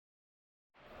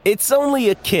It's only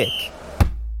a kick.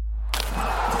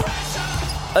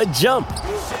 A jump.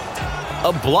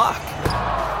 A block.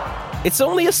 It's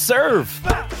only a serve.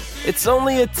 It's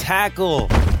only a tackle.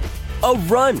 A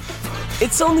run.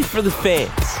 It's only for the fans.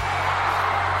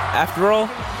 After all,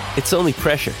 it's only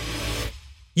pressure.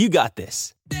 You got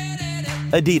this.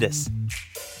 Adidas.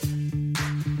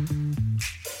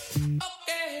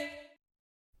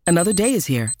 Another day is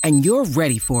here, and you're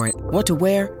ready for it. What to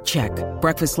wear? Check.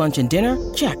 Breakfast, lunch, and dinner?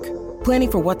 Check.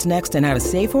 Planning for what's next and how to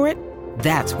save for it?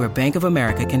 That's where Bank of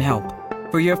America can help.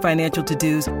 For your financial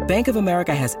to-dos, Bank of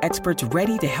America has experts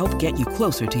ready to help get you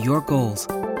closer to your goals.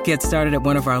 Get started at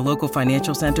one of our local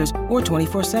financial centers or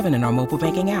 24/7 in our mobile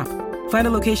banking app. Find a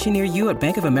location near you at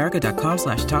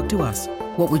bankofamerica.com/talktous.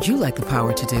 What would you like the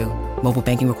power to do? Mobile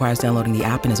banking requires downloading the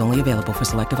app and is only available for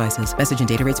select devices. Message and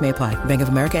data rates may apply. Bank of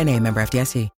America N.A., member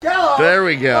FDIC. Hello. There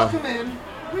we go. Welcome in.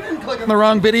 We didn't click on the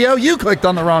wrong video. You clicked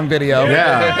on the wrong video.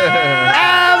 Yeah.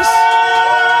 Avs!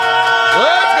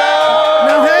 Let's go!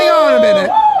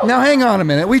 Now hang on a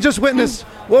minute. We just witnessed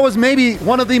what was maybe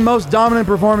one of the most dominant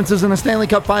performances in the Stanley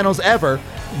Cup Finals ever.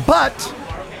 But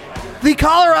the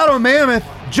Colorado Mammoth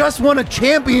just won a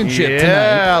championship tonight.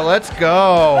 Yeah, let's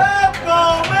go. Let's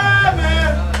go,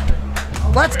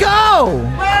 Mammoth! Let's go!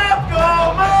 Let's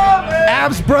go, Mammoth!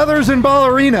 Avs brothers in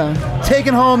Ballerina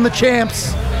taking home the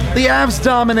champs. The Avs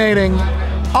dominating.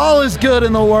 All is good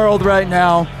in the world right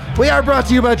now. We are brought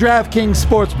to you by DraftKings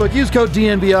Sportsbook. Use code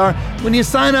DNVR when you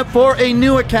sign up for a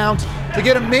new account to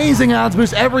get amazing odds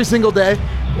boosts every single day.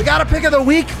 We got a pick of the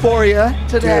week for you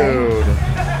today. Dude.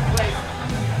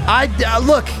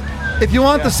 Look, if you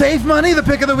want the safe money, the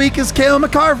pick of the week is Cale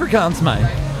Makar for Conn Smythe.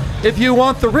 If you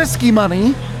want the risky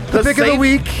money, the pick of the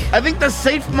week. I think the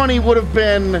safe money would have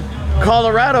been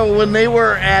Colorado when they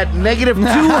were at negative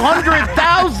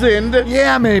 200,000.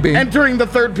 Yeah, maybe. Entering the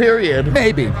third period.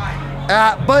 Maybe.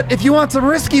 But if you want some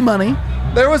risky money,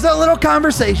 there was a little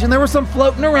conversation. There was some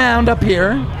floating around up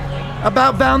here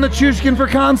about Valeri Nichushkin for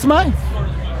Conn Smythe.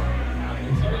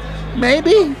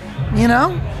 Maybe,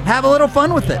 have a little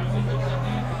fun with it.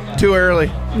 Too early.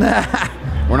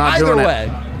 We're not Either doing it. way,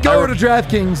 go over to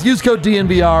DraftKings, use code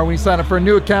DNVR when you sign up for a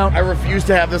new account. I refuse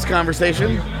to have this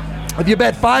conversation. If you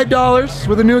bet $5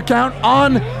 with a new account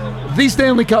on the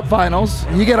Stanley Cup Finals,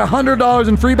 you get $100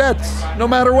 in free bets, no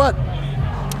matter what.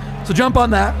 So jump on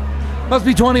that. Must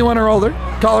be 21 or older.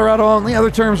 Colorado only.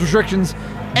 Other terms, restrictions,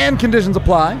 and conditions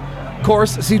apply. Of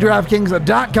course, see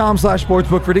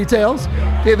DraftKings.com/sportsbook for details.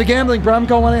 If you have a gambling problem,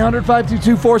 call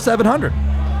 1-800-522-4700.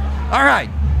 All right,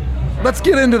 let's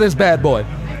get into this bad boy.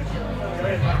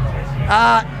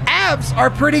 Avs are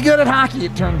pretty good at hockey,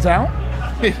 it turns out.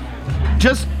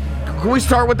 Can we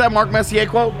start with that Mark Messier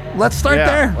quote? Let's start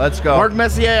there. Let's go. Mark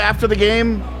Messier after the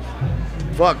game.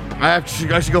 Fuck, I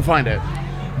should go find it.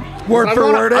 Word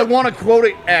for word. I want to quote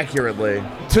it accurately.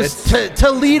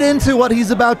 To lead into what he's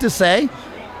about to say,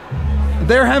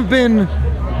 there have been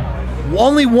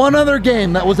only one other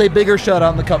game that was a bigger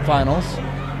shutout in the Cup Finals.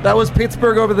 That was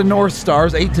Pittsburgh over the North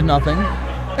Stars, 8-0.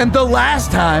 And the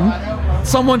last time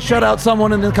someone shut out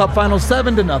someone in the Cup Finals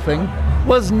 7-0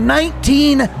 was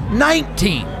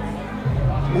 1919.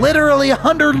 Literally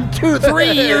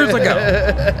 103 years ago.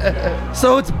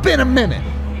 So it's been a minute.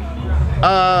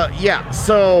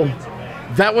 So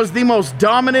that was the most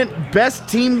dominant, best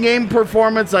team game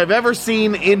performance I've ever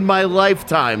seen in my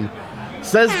lifetime,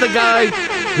 says the guy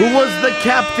who was the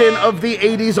captain of the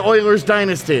 80s Oilers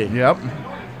dynasty. Yep.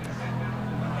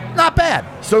 Not bad.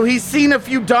 So he's seen a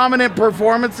few dominant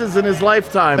performances in his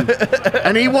lifetime,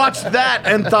 and he watched that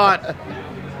and thought,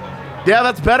 yeah,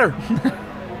 that's better.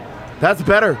 That's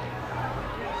better.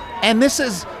 And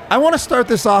I want to start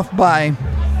this off by,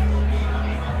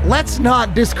 let's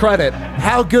not discredit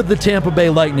how good the Tampa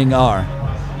Bay Lightning are.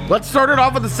 Let's start it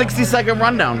off with a 60-second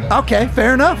rundown. Okay,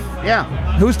 fair enough. Yeah.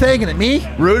 Who's taking it? Me?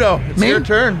 Rudo, it's Me? your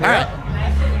turn. All right.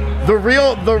 The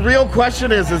real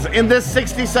question is in this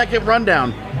 60-second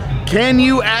rundown, can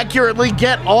you accurately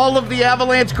get all of the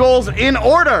Avalanche goals in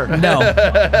order? No.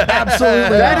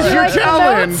 Absolutely That not. is your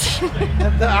challenge.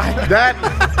 That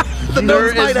The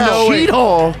notes might help. no cheat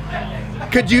hole.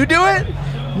 Could you do it?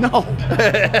 No.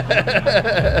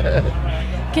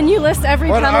 Can you list every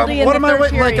penalty in the third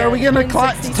period? Are we going to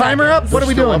timer up? What are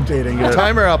we doing? Updating it.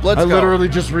 Timer up. Let's go. I literally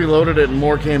just reloaded it and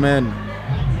more came in.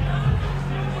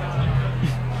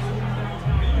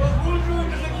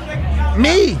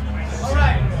 Me. All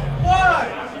right. 1,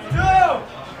 2,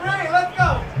 3, let's go.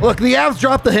 Look, the Avs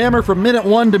dropped the hammer from minute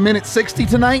 1 to minute 60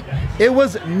 tonight. It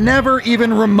was never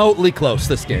even remotely close,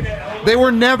 this game. They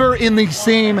were never in the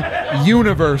same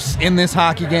universe in this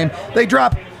hockey game. They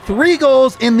dropped 3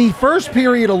 goals in the first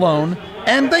period alone,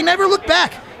 and they never looked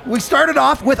back. we started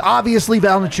off with obviously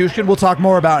Valeri Nichushkin. We'll talk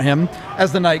more about him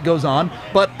as the night goes on.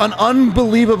 But an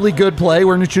unbelievably good play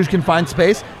where Nichushkin finds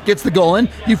space, gets the goal in.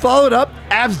 You followed up,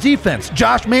 Avs defense.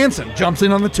 Josh Manson jumps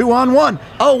in on the 2-on-1.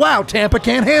 Oh, wow, Tampa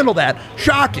can't handle that.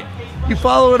 Shocking. You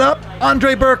follow it up,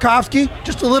 Andrei Burakovsky,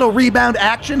 just a little rebound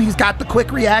action. He's got the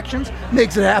quick reactions,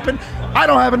 makes it happen. I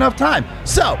don't have enough time.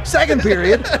 So, second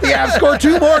period, the Avs score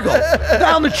 2 more goals.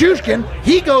 Valeri Nichushkin,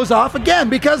 he goes off again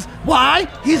because, why?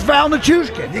 He's Valeri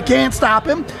Nichushkin. You can't stop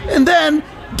him. And then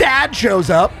Dad shows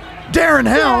up. Darren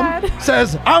Helm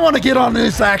says, I want to get on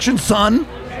this action, son,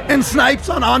 and snipes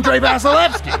on Andrei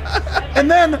Vasilevskiy. And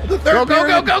then the third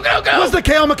period was the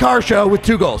Cale Makar show with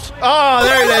 2 goals. Oh,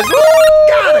 there it is.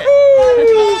 Got it.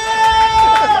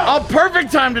 A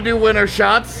perfect time to do winner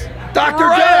shots. Dr.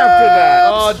 Dubs. After that.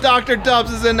 Oh, Dr.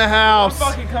 Dubs is in the house.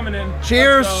 I'm fucking coming in.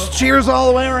 Cheers. Cheers all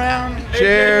the way around.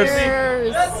 Cheers.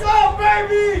 Cheers. Let's go,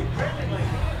 baby!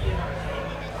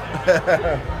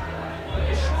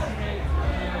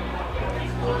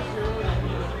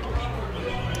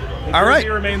 All right. He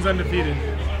remains undefeated.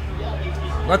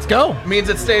 Let's go. Means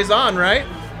it stays on, right?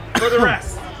 For the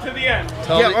rest. To the end.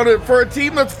 For a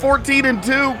team that's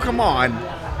 14-2, come on.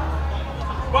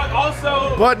 But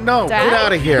also... But no, Dad? get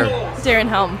out of here. Darren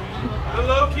Helm. The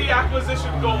low-key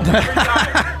acquisition goal. Every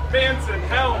time. Manson,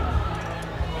 Helm.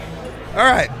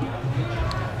 All right.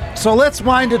 So let's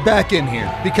wind it back in here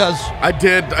because I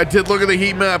did look at the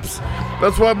heat maps.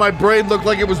 That's why my brain looked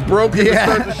like it was broken to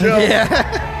start the show.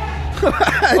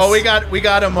 Oh, we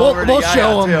got him over to we'll Yaya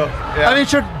show too. him. Yeah. I mean,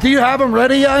 do you have them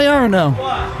ready, Yaya, or no?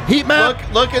 Heat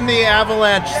map? Look in the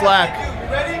Avalanche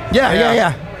Slack.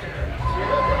 Yeah.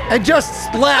 And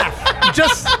just laugh.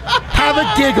 Just have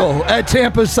a giggle at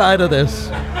Tampa's side of this.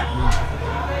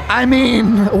 I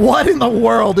mean, what in the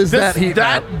world is that heat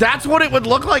map? That's what it would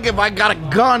look like if I got a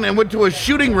gun and went to a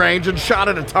shooting range and shot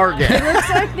at a target. It looks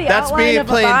like the That's outline me of a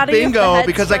playing body with the bingo head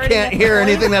because I starting can't at the hear point.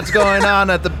 anything that's going on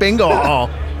at the bingo hall.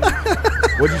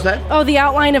 What'd you say? Oh, the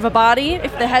outline of a body,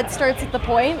 if the head starts at the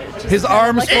point. Just His kind of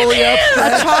arms like fully a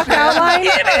outstretched. chalk outline.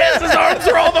 It is. His arms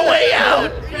are all the way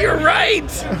out. You're right.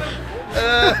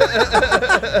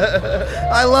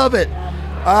 I love it.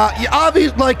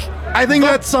 Obviously, like, I think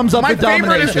that sums up My the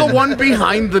domination. favorite is the one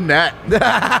behind the net.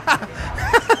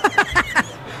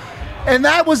 And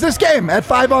that was this game at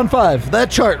 5-on-5. That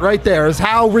chart right there is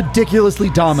how ridiculously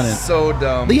dominant So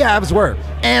dumb. the Avs were.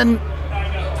 And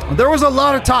there was a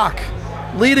lot of talk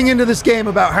leading into this game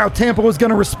about how Tampa was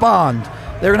going to respond.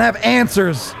 They're going to have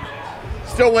answers.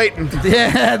 Still waiting.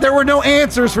 Yeah, there were no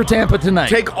answers for Tampa tonight.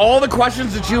 Take all the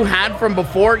questions that you had from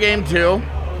before game 2,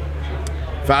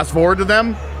 fast forward to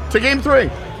them to game 3.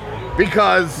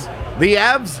 Because the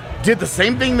Avs did the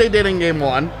same thing they did in game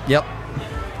 1. Yep.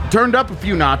 Turned up a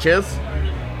few notches,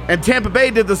 and Tampa Bay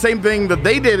did the same thing that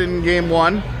they did in game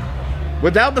 1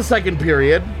 without the second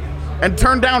period and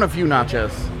turned down a few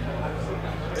notches.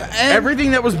 And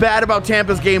Everything that was bad about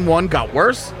Tampa's game 1 got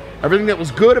worse. Everything that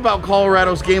was good about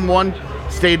Colorado's game 1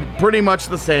 stayed pretty much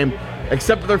the same,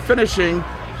 except their finishing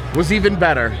was even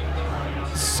better.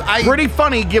 Pretty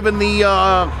funny given the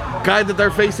guy that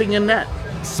they're facing in net.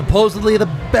 supposedly the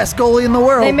best goalie in the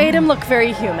world. They made him look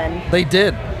very human. They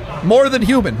did. More than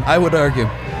human, I would argue.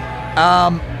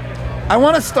 I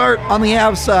want to start on the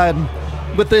Avs side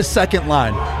with this second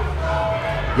line.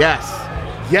 Yes.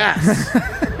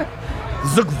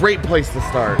 This is a great place to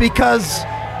start. Because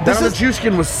Valeri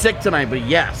Nichushkin was sick tonight, but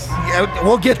yes. Yeah,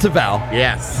 we'll get to Val.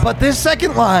 Yes. But this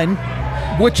second line,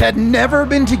 which had never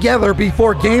been together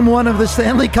before Game 1 of the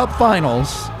Stanley Cup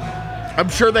Finals. I'm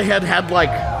sure they had like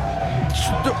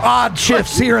odd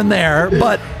shifts here and there,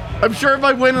 but I'm sure if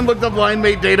I went and looked up line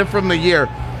mate data from the year,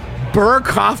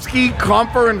 Burakovsky,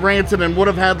 Comfer, and Rantanen would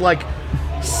have had like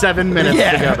 7 minutes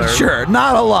together. Sure,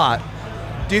 not a lot.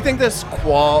 Do you think this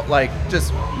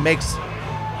just makes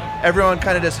everyone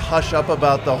kind of just hush up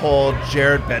about the whole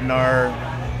Jared Bednar?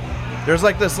 There's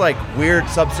like this weird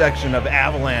subsection of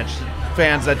Avalanche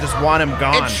fans that just want him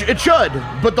gone. It should,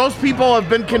 but those people have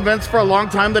been convinced for a long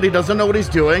time that he doesn't know what he's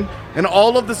doing, and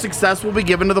all of the success will be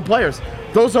given to the players.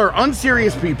 Those are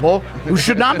unserious people who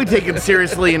should not be taken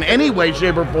seriously in any way,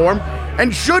 shape, or form,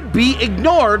 and should be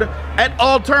ignored at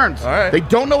all turns. All right. They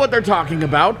don't know what they're talking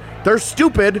about. They're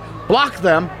stupid. Block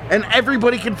them, and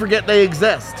everybody can forget they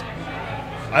exist.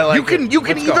 I like You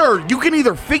can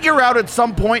either figure out at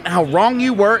some point how wrong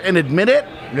you were and admit it.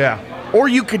 Yeah. Or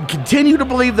you could continue to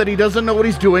believe that he doesn't know what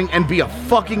he's doing and be a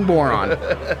fucking moron.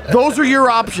 Those are your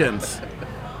options.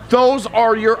 Those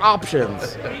are your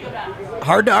options.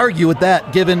 Hard to argue with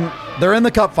that, given they're in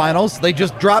the Cup Finals. They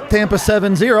just dropped Tampa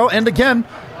 7-0, and again,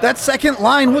 that second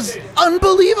line was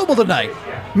unbelievable tonight.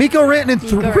 Mikko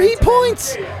Rantanen, 3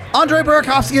 points. Andre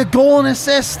Burakovsky, a goal and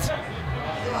assist.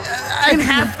 In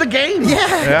half the game.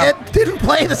 Yeah, it didn't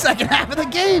play the second half of the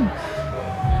game.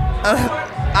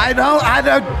 I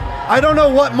don't know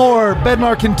what more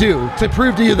Bednar can do to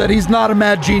prove to you that he's not a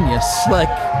mad genius. Like,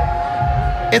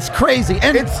 it's crazy,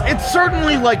 and it's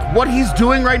certainly like what he's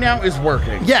doing right now is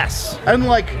working. Yes, and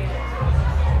like,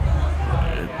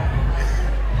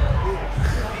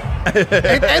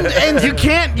 and you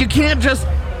can't just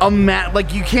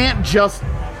you can't just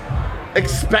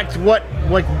expect what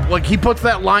like he puts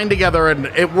that line together and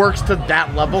it works to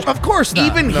that level. Of course not.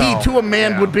 Even he to a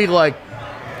man would be like,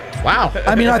 wow.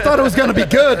 I mean, I thought it was going to be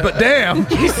good, but damn.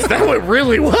 Jesus, that went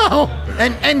really well.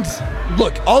 And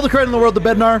look, all the credit in the world to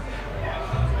Bednar.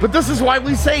 But this is why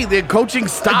we say the coaching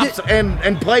stops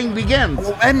and playing begins.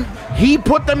 And he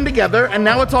put them together, and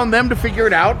now it's on them to figure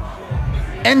it out.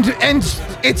 And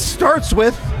it starts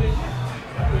with,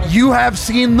 you have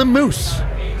seen the Moose.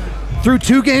 Through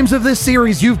 2 games of this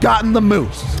series, you've gotten the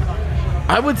Moose.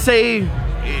 I would say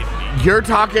you're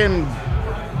talking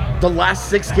the last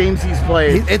 6 games he's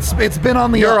played. It's been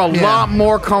on the You're a lot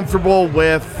more comfortable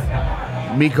with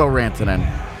Mikko Rantanen.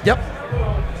 Yep.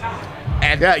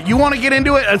 And you want to get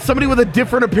into it? Somebody with a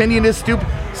different opinion is stupid.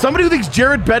 Somebody who thinks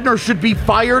Jared Bednar should be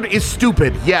fired is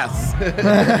stupid. Yes.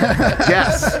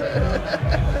 Yes.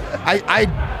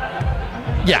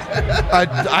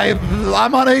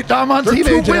 I'm on They're Team 2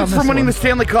 AJ wins on this from winning one. the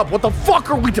Stanley Cup. What the fuck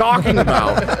are we talking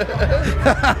about?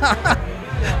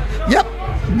 Yep.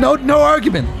 No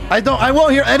argument. I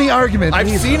won't hear any argument. I've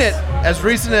seen it as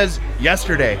recent as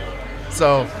yesterday.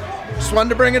 So, just wanted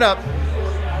to bring it up.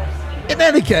 In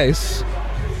any case,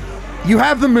 you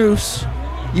have the Moose.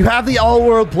 You have the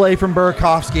all-world play from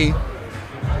Burakovsky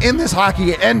in this hockey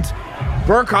game. And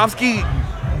Burakovsky,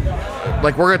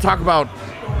 like, we're going to talk about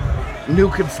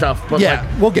Nuke and stuff, but yeah,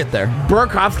 we'll get there.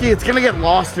 Burakovsky, it's going to get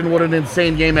lost in what an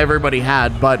insane game everybody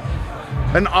had, but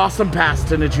an awesome pass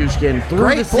to Nichushkin.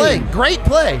 Great play.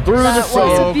 Through the That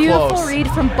was a beautiful close. read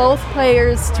from both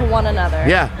players to one another.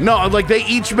 Yeah, no, like they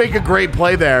each make a great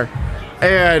play there.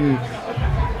 And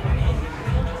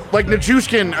like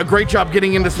Nichushkin, a great job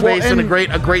getting into space and a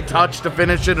great touch to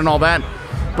finish it and all that.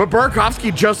 But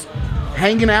Burakovsky just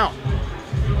hanging out.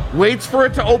 Waits for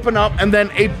it to open up, and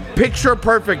then a picture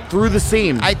perfect through the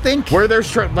seam. I think where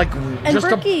there's like and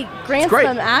Berkey grants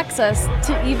them access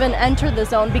to even enter the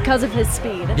zone because of his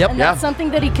speed. Yep. And that's something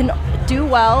that he can do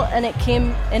well, and it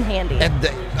came in handy. And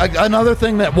another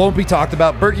thing that won't be talked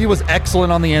about, Berkey was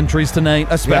excellent on the entries tonight,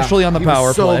 especially on the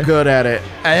power play. So good at it.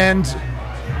 And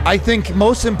I think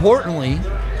most importantly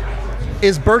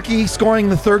is Berkey scoring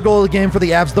the 3rd goal of the game for the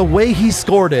Avs. The way he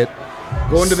scored it,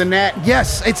 going to the net.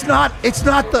 Yes, it's not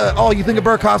the, you think of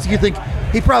Burakovsky, you think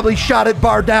he probably shot it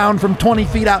bar down from 20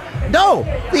 feet out. No,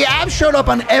 the Avs showed up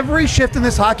on every shift in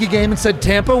this hockey game and said,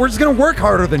 Tampa, we're just going to work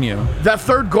harder than you. That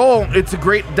 3rd goal, it's a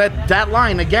great, that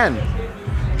line again,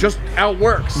 just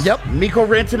outworks. Yep. Mikko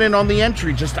Rantanen on the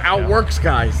entry, just outworks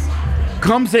guys.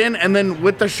 Comes in, and then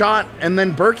with the shot, and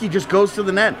then Berkey just goes to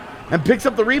the net and picks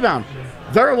up the rebound.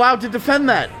 They're allowed to defend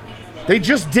that. They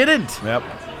just didn't. Yep.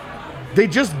 They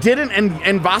just didn't,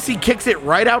 and Vasi kicks it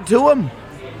right out to him.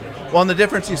 Well, and the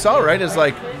difference you saw, right, is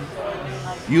like,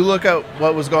 you look at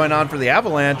what was going on for the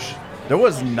Avalanche, there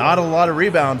was not a lot of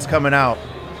rebounds coming out.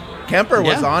 Kemper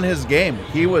was on his game.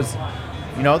 He was,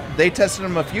 they tested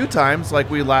him a few times, like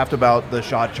we laughed about the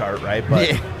shot chart, right?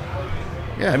 But,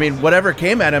 I mean, whatever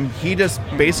came at him, he just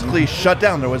basically shut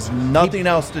down. There was nothing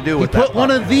else to do with that. He put one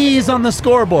of these on the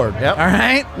scoreboard. Yep. All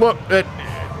right? Look,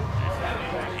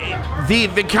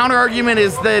 the counter argument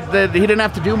is that he didn't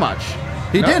have to do much.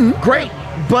 He didn't. Great,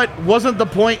 but wasn't the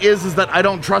point is that I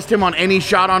don't trust him on any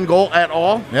shot on goal at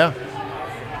all? Yeah.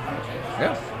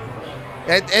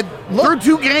 Look,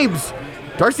 Through 2 games,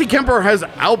 Darcy Kemper has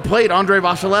outplayed Andre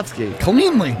Vasilevskiy.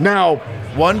 cleanly. Now,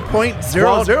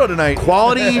 1.00 tonight.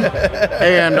 quality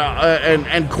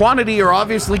and quantity are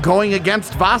obviously going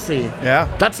against Vasi. Yeah.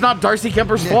 That's not Darcy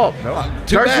Kemper's fault.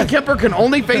 Too Darcy bad. Kemper can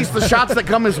only face the shots that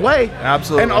come his way.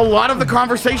 Absolutely. And a lot of the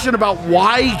conversation about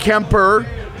why Kemper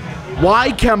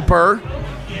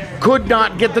could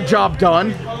not get the job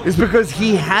done is because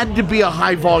he had to be a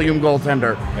high-volume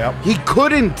goaltender. Yep. He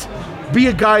couldn't be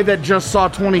a guy that just saw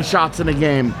 20 shots in a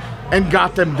game and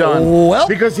got them done. Well.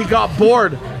 Because he got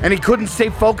bored and he couldn't stay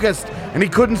focused and he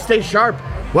couldn't stay sharp.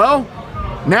 Well,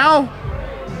 now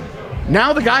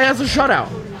the guy has a shutout.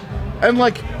 And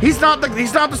like he's not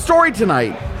the story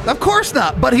tonight. Of course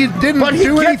not, but he didn't But he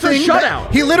do gets a anything.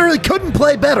 shutout. He literally couldn't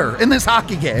play better in this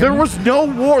hockey game. There was no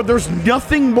more. There's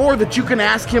nothing more that you can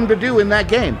ask him to do in that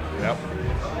game. Yep.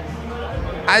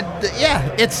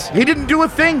 He didn't do a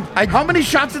thing. How many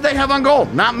shots did they have on goal?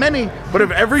 Not many. But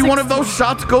if every one of those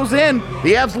shots goes in,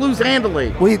 the Avs lose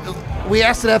handily. We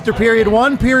asked it after period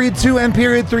 1, period 2, and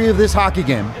period 3 of this hockey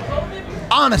game.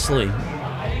 Honestly,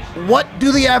 what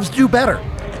do the Avs do better?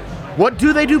 What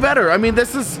do they do better? I mean,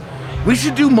 we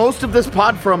should do most of this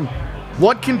pod from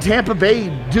what can Tampa Bay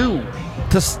do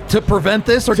to prevent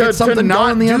this or get something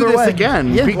going the other way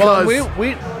again. Yeah. Because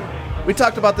we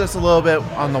talked about this a little bit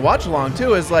on the watch along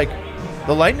too. Is like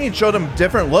the Lightning showed them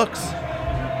different looks,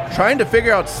 trying to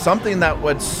figure out something that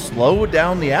would slow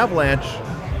down the Avalanche.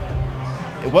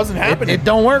 It wasn't happening. It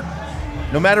don't work,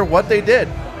 no matter what they did.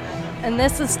 And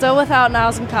this is still without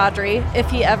Nazem Kadri, if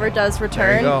he ever does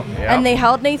return. There you go. Yep. And they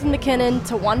held Nathan MacKinnon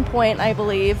to 1 point, I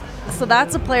believe. So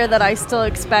that's a player that I still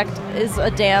expect is a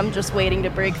dam just waiting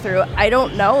to break through. I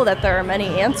don't know that there are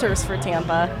many answers for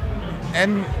Tampa.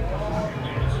 And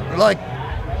like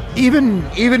even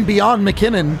beyond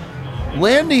McKinnon,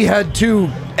 Landy had 2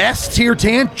 S-tier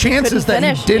chances that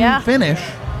he didn't finish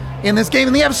in this game,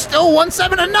 and the Avs still won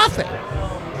 7-0.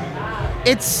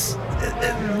 It's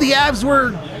the Avs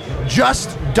were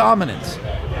just dominant,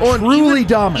 truly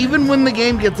dominant. Even when the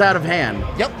game gets out of hand.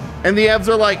 Yep. And the Avs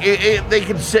are like, they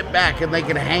can sit back and they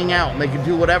can hang out and they can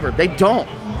do whatever. They don't.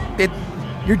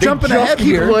 You're jumping just ahead keep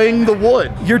here. Playing the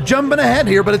wood. You're jumping ahead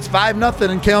here, but it's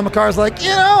 5-0, and Cale Makar's like,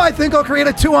 I think I'll create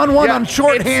a 2-on-1 on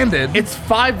shorthanded. It's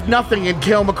 5-0, and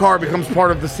Cale Makar becomes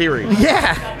part of the series.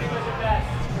 Yeah.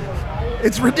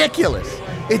 It's ridiculous.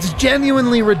 It's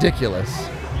genuinely ridiculous.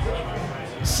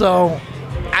 So,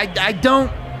 I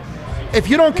don't. If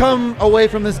you don't come away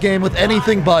from this game with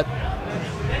anything but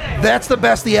that's the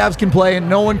best the Avs can play, and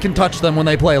no one can touch them when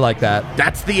they play like that.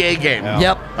 That's the A game. Yeah.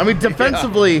 Yep. I mean,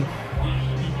 defensively,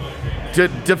 to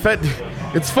defend.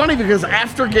 It's funny because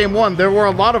after game 1, there were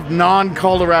a lot of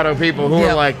non-Colorado people who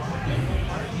were like,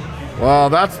 well,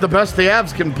 that's the best the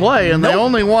Avs can play, and they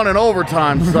only won in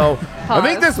overtime. So I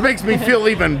think this makes me feel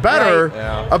even better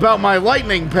about my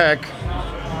Lightning pick.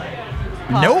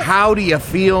 Nope. How do you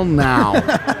feel now?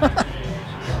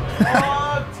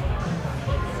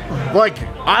 Like,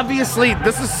 obviously,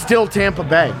 this is still Tampa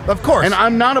Bay. Of course. And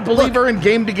I'm not a believer in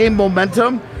game-to-game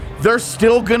momentum. They're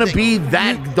still going to be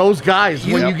those guys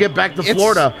when you get back to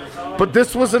Florida. But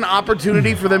this was an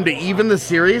opportunity for them to even the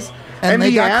series. And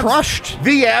they got crushed.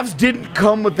 The Avs didn't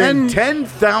come within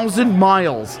 10,000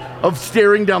 miles of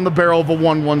staring down the barrel of a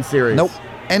 1-1 series. Nope.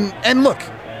 And look,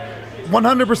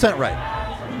 100% right.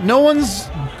 No one's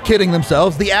kidding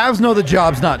themselves. The Avs know the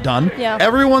job's not done. Yeah.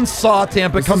 Everyone saw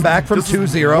Tampa come back from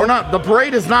 2-0. The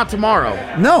parade is not tomorrow.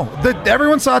 No.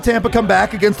 Everyone saw Tampa come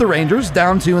back against the Rangers,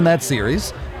 down 2 in that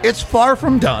series. It's far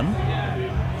from done.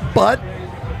 But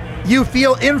you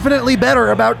feel infinitely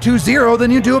better about 2-0 than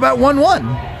you do about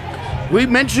 1-1. We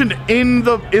mentioned in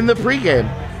the pregame.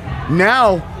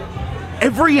 Now,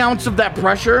 every ounce of that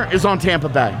pressure is on Tampa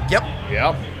Bay. Yep.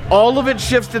 All of it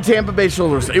shifts to Tampa Bay's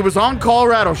shoulders. It was on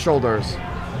Colorado's shoulders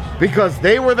because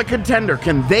they were the contender.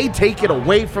 Can they take it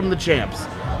away from the champs?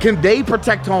 Can they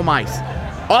protect home ice?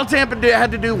 All Tampa had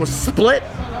to do was split,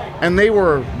 and they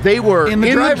were in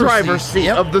the driver's seat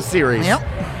of the series. Yep.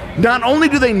 Not only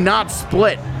do they not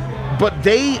split, but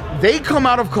they come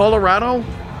out of Colorado,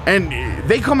 and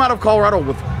they come out of Colorado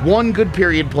with 1 good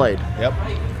period played. Yep.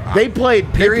 They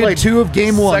played period 2 of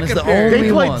game 1 is the only one. They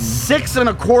played 6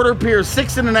 1/4 periods,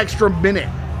 6 and an extra minute.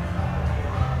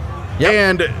 Yep.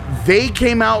 And they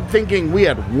came out thinking we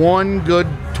had 1 good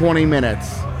 20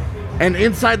 minutes. And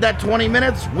inside that 20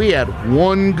 minutes, we had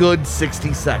 1 good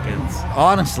 60 seconds.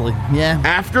 Honestly, yeah.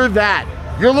 After that,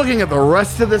 you're looking at the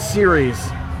rest of the series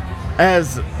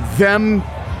as them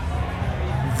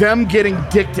getting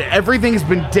dictated. Everything's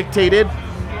been dictated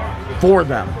for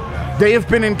them. They have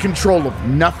been in control of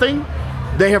nothing.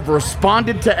 They have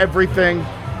responded to everything.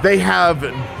 They have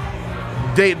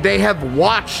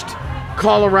watched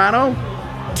Colorado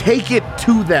take it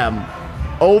to them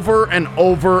over and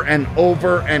over and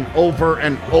over and over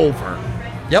and over.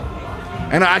 Yep.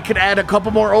 And I could add a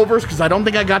couple more overs because I don't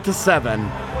think I got to 7.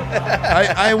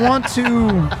 I want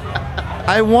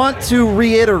to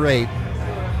reiterate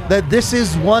that this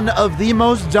is one of the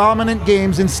most dominant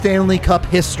games in Stanley Cup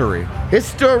history.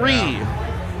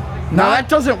 Now, that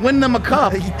doesn't win them a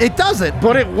cup. It doesn't.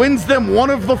 But it wins them one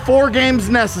of the 4 games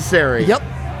necessary. Yep.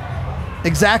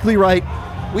 Exactly right.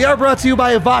 We are brought to you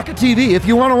by Avaca TV. If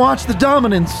you want to watch the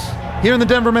dominance here in the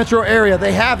Denver metro area,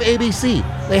 they have ABC.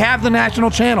 They have the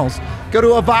national channels. Go to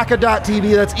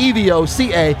avaca.tv. That's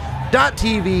EVOCA.tv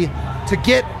to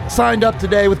get signed up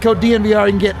today. With code DNVR,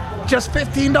 you can get just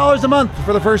 $15 a month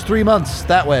for the first 3 months.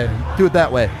 That way. Do it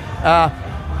that way.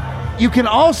 You can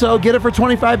also get it for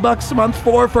 $25 a month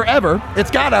for forever. It's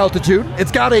got altitude.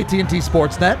 It's got AT&T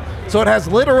Sportsnet. So it has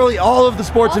literally all of the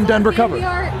sports in Denver covered.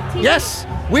 Yes,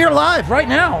 we are live right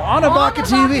now on Avaca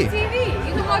TV. You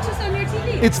can watch us on your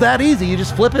TV. It's that easy. You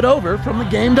just flip it over from the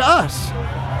game to us.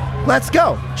 Let's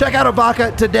go. Check out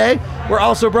Avaca today. We're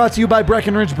also brought to you by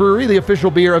Breckenridge Brewery, the official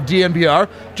beer of DNVR.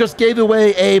 Just gave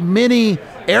away a mini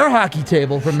air hockey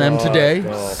table from them today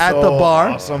at the bar.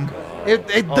 Awesome.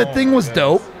 The thing was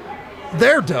dope.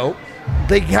 They're dope.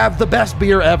 They have the best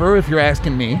beer ever, if you're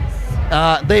asking me.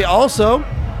 They also,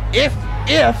 if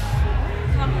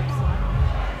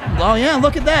oh yeah,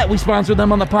 look at that. We sponsored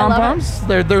them on the pom-poms.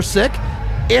 They're sick.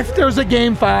 If there's a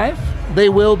Game 5, they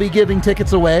will be giving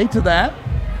tickets away to that.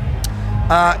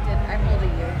 I'm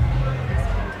holding you.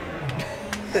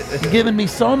 You're giving me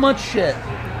so much shit.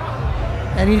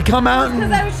 And you come out Because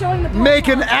I was showing the and make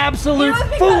an absolute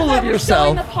fool of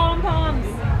yourself. The pom-poms.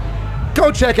 Go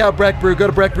check out Breck Brew. Go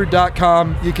to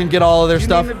breckbrew.com. You can get all of their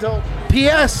stuff.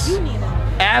 P.S.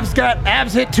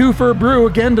 Avs hit 2 for a brew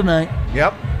again tonight.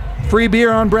 Yep. Free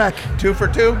beer on Breck. 2 for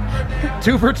 2.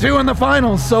 2 for 2 in the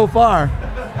finals so far.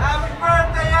 Happy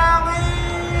birthday, Allie!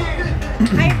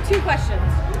 I have 2 questions.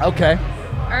 Okay.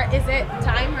 Is it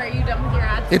time? Or are you done with your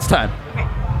ads? It's time. Okay.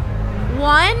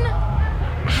 1,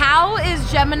 how is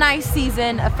Gemini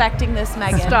season affecting this,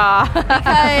 Megan? Stop.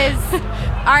 Because,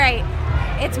 all right,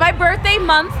 it's my birthday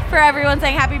month for everyone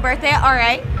saying happy birthday. All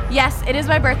right. Yes, it is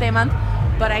my birthday month.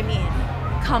 But I mean,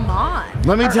 come on.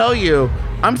 Let me tell you,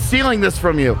 I'm stealing this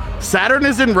from you. Saturn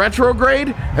is in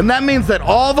retrograde, and that means that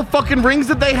all the fucking rings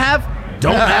that they have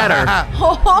don't matter.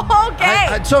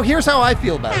 Okay. So here's how I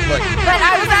feel about it. Look. But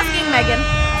I was asking Megan.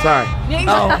 Sorry.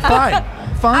 Oh,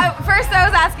 fine. First, I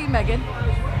was asking Megan.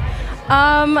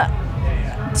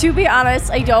 To be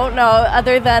honest, I don't know,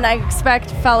 other than I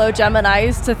expect fellow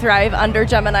Geminis to thrive under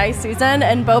Gemini season,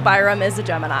 and Bo Byram is a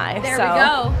Gemini. There we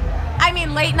go. I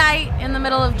mean, late night in the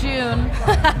middle of June.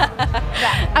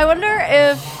 I wonder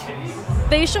if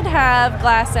they should have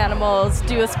Glass Animals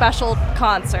do a special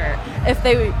concert if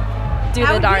they do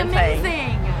the darn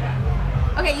thing.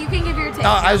 Okay, you can give your take.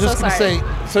 I was just going to say,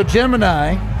 so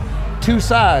Gemini, 2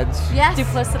 sides. Yes.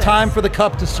 Duplicitous. Time for the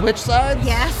cup to switch sides?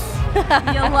 Yes.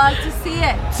 You'll love to see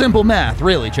it. Simple math,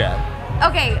 really, Chad.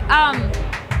 Okay,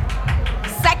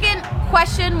 second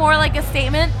question, more like a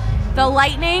statement. The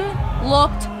Lightning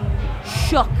looked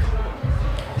shook.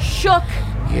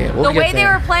 Yeah, we'll the get way they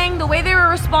there. were playing, the way they were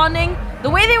responding, the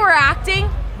way they were acting.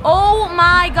 Oh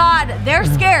my God, they're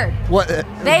scared. What?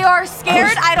 They are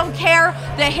scared. I don't care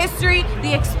the history,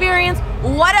 the experience,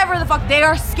 whatever the fuck. They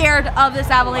are scared of this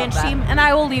Avalanche team, and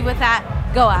I will leave with that.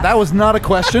 Go Avs. That was not a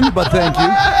question, but thank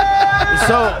you.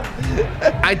 So,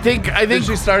 I think Did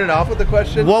she start it off with the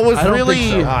question? what was I don't really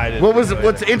think so. I didn't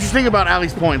what's interesting about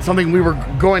Allie's point, something we were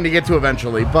going to get to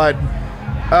eventually, but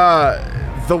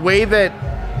the way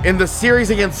that in the series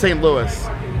against St. Louis,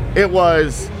 it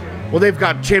was, well, they've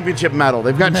got championship medal,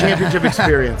 they've got championship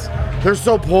experience, they're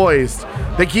so poised,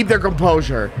 they keep their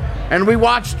composure, and we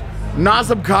watched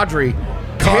Nazem Kadri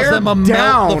tear them a down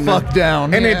melt the fuck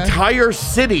down. an Yeah. entire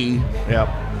city Yep.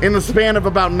 in the span of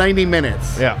about 90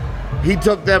 minutes. Yeah. He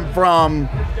took them from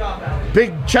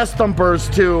big chest thumpers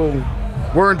to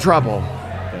we're in trouble.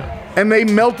 And they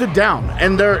melted down.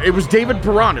 And it was David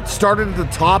Perron. It started at the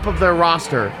top of their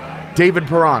roster. David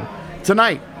Perron.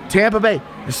 Tonight, Tampa Bay.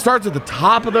 It starts at the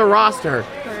top of their roster.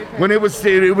 When it was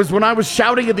when I was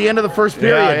shouting at the end of the first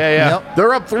period. Yeah. Yep.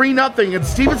 They're up 3-0, and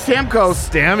Steven Stamkos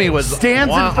Stammy was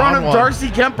stands in front of Darcy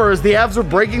Kemper as the Avs are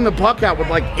breaking the puck out with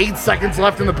like 8 seconds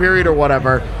left in the period or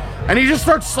whatever. And he just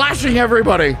starts slashing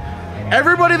everybody.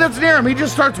 Everybody that's near him, he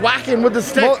just starts whacking with the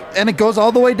stick. Well, and it goes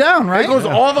all the way down, right? It goes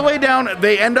all the way down.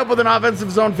 They end up with an offensive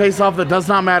zone faceoff that does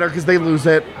not matter because they lose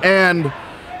it. And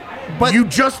But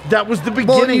that was the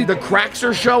beginning. you- The cracks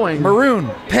are showing.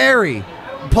 Maroon, Perry,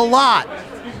 Palat,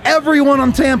 everyone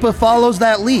on Tampa follows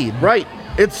that lead. Right.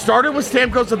 It started with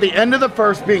Stamkos at the end of the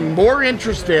first being more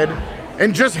interested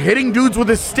in just hitting dudes with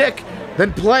his stick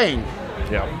than playing.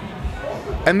 Yeah.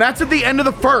 And that's at the end of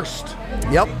the first.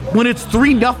 Yep. When it's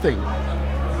 3-0.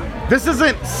 This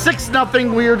isn't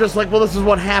 6-0 where you're just like, well, this is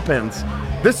what happens.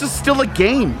 This is still a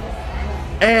game.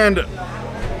 And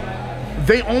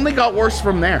they only got worse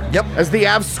from there. Yep. As the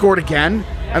Avs scored again,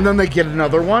 and then they get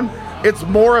another one. It's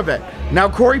more of it. Now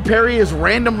Corey Perry is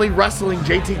randomly wrestling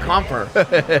JT Compher.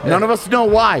 None of us know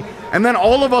why. And then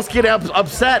all of us get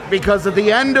upset because at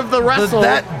the end of the wrestle...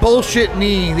 That bullshit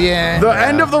knee, yeah. The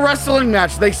end of the wrestling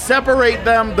match, they separate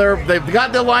them. They've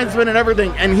got their linesman and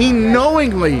everything, and he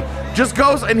knowingly just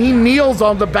goes and he kneels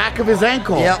on the back of his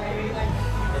ankle. Yep.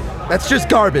 That's just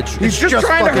garbage. He's It's just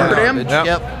trying to fucking hurt him. garbage. Yep.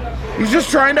 Yep. He's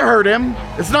just trying to hurt him.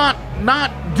 It's not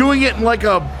doing it in like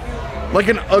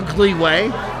an ugly way,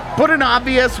 but an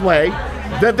obvious way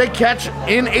that they catch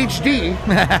in HD,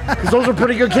 because those are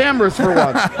pretty good cameras for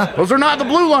once. Those are not the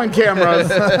blue line cameras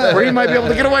where he might be able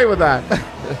to get away with that.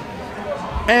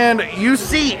 And you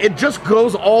see it just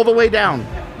goes all the way down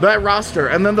that roster,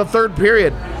 and then the third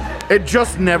period, it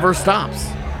just never stops.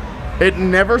 It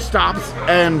never stops,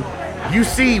 and you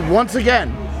see once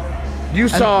again, you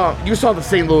saw the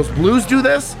St. Louis Blues do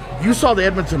this. You saw the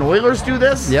Edmonton Oilers do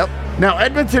this. Yep. Now,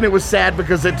 Edmonton, it was sad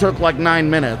because it took like 9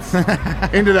 minutes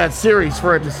into that series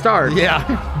for it to start.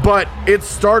 Yeah. But it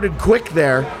started quick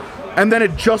there, and then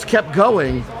it just kept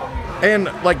going. And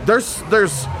like there's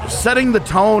setting the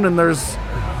tone, and there's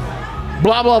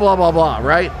blah, blah, blah, blah, blah,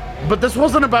 right? But this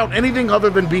wasn't about anything other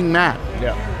than being mad.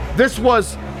 Yeah. This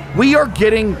was, we are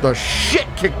getting the shit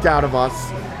kicked out of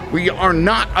us. We are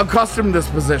not accustomed to this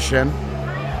position.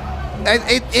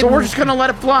 So we're just going to let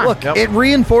it fly. Look, it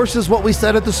reinforces what we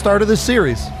said at the start of the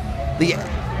series. The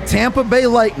Tampa Bay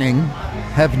Lightning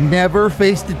have never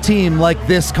faced a team like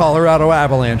this Colorado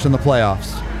Avalanche in the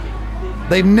playoffs.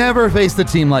 They've never faced a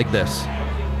team like this.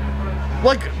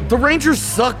 Like, the Rangers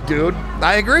suck, dude.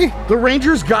 I agree. The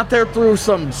Rangers got there through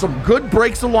some good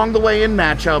breaks along the way in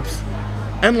matchups,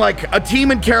 and like a team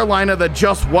in Carolina that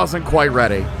just wasn't quite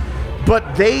ready.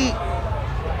 But they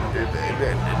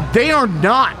are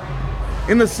not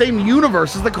in the same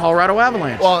universe as the Colorado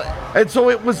Avalanche. Well, and so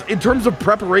it was, in terms of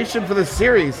preparation for this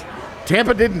series,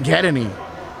 Tampa didn't get any.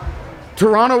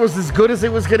 Toronto was as good as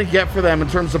it was going to get for them in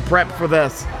terms of prep for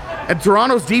this. And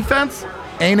Toronto's defense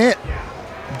ain't it.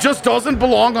 Just doesn't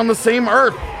belong on the same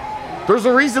earth. There's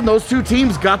a reason those two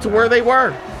teams got to where they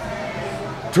were.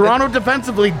 Toronto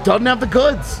defensively doesn't have the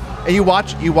goods. And you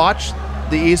watch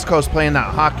the East Coast playing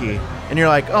that hockey, and you're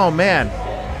like, oh man,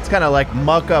 it's kind of like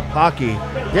muck-up hockey.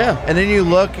 Yeah. And then you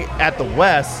look at the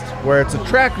West, where it's a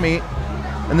track meet,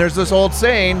 and there's this old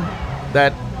saying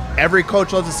that every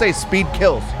coach loves to say, speed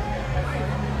kills.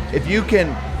 If you can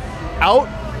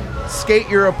out-skate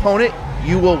your opponent,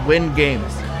 you will win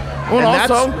games. Well,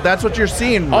 and also, that's what you're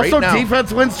seeing right now. Also,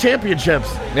 defense wins championships.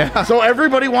 Yeah. So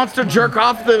everybody wants to jerk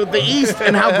off the East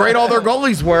and how great all their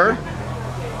goalies were,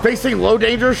 facing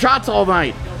low-danger shots all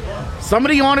night.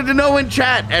 Somebody wanted to know in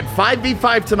chat at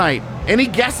 5v5 tonight, any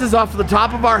guesses off the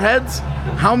top of our heads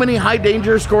how many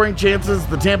high-danger scoring chances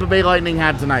the Tampa Bay Lightning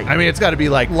had tonight? I mean, it's got to be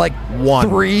like 1.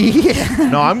 3.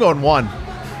 No, I'm going 1.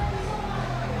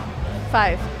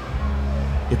 5.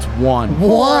 It's 1.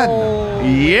 1.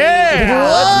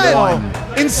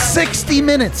 Yeah. In 60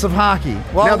 minutes of hockey.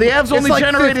 Well, now, the Avs it's only like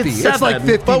generated 50. 7. It's like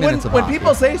 50 But minutes of when hockey.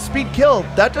 people say speed kill,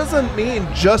 that doesn't mean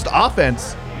just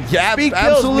offense. Yeah, speed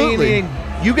absolutely. kills meaning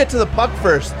you get to the puck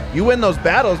first. You win those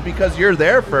battles because you're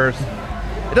there first.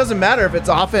 It doesn't matter if it's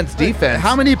offense, defense.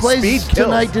 How many plays Speed kills.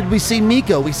 tonight did we see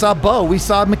Mikko? We saw Bo. We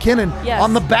saw McKinnon Yes.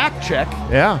 on the back check.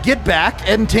 Yeah. Get back,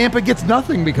 and Tampa gets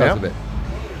nothing because of it.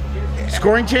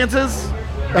 Scoring chances?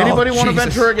 Anybody want to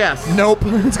Jesus. venture a guess? Nope.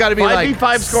 It's got to be like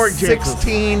 5v5 scoring chances.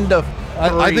 16 to 3.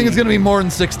 I think it's going to be more than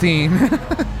 16.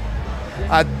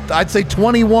 I'd say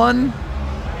 21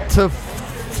 to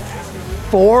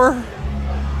 4.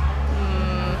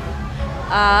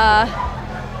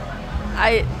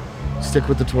 Stick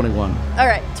with the 21. All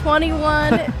right,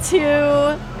 21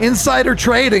 to Insider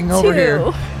trading over 2. here.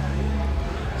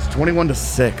 It's 21 to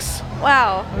 6.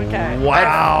 Wow. Okay.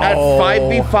 Wow. At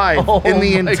 5v5 in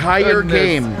the my entire goodness.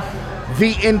 game.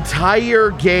 The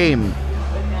entire game.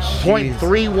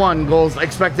 0.31 goals,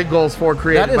 expected goals for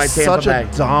created That by is Tampa such Bay. a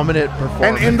dominant And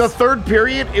performance. in the third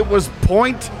period, it was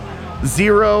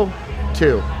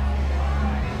 0.02.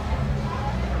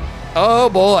 Oh,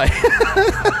 boy.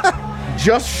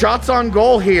 Just shots on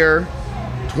goal here.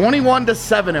 21 to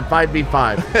 7 at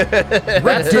 5v5.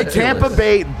 That's the Tampa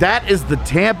Bay. That is the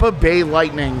Tampa Bay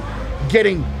Lightning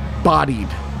getting bodied.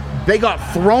 They got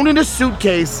thrown in a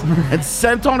suitcase and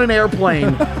sent on an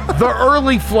airplane. The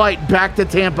early flight back to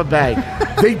Tampa Bay.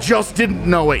 They just didn't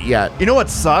know it yet. You know what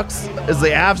sucks? Is the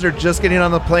Avs are just getting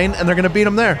on the plane and they're going to beat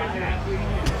them there.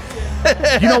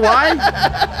 You know why?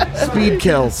 Speed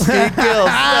kills. Speed kills.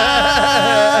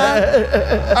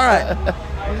 All right.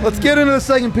 Let's get into the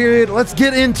second period. Let's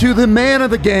get into the man of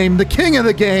the game, the king of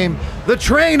the game, the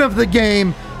train of the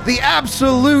game, the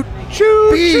absolute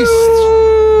beast,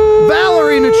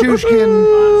 Valeri Nichushkin.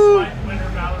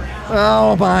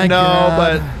 Oh, my God.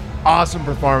 but awesome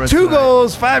performance. 2 tonight.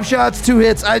 goals, 5 shots, 2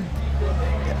 hits.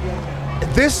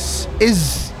 This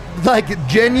is, like,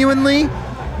 genuinely,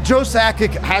 Joe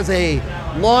Sakic has a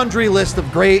laundry list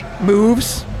of great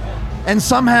moves, and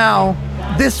somehow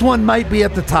this one might be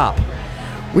at the top.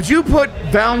 Would you put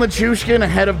Val Nichushkin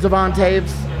ahead of Devon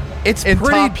Taves? It's in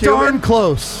pretty top darn human?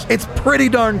 close. It's pretty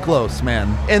darn close,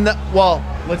 man.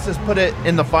 Let's just put it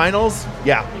in the finals.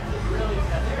 Yeah.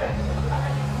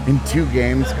 In 2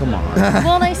 games, come on.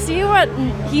 Well, and I see what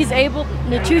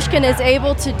Nichushkin is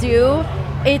able to do.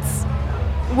 It's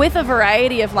with a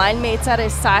variety of line mates at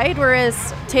his side, whereas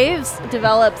Taves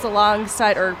develops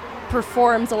alongside or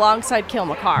performs alongside Cale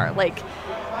Makar. Like,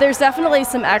 there's definitely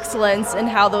some excellence in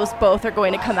how those both are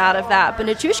going to come out of that. But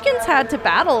Nichushkin's had to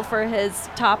battle for his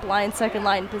top line, second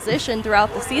line position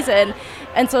throughout the season.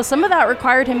 And so some of that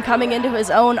required him coming into his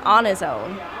own on his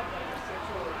own.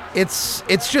 It's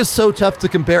just so tough to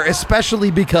compare, especially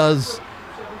because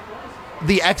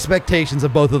the expectations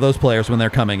of both of those players when they're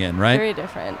coming in, right? Very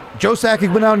different. Joe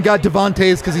Sakic went out and got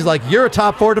Devontae's because he's like, you're a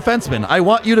top 4 defenseman. I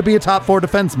want you to be a top 4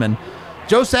 defenseman.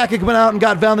 Joe Sakic went out and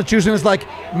got Val Nichushkin and was like,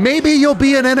 maybe you'll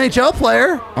be an NHL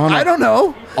player. I don't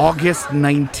know. August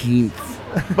 19th.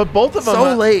 But both of them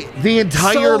So late. The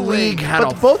entire So league late. had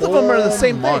But both of them are the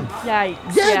same thing. Yeah.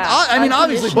 I mean,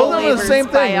 obviously, Both of them are the same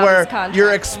thing where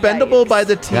you're expendable by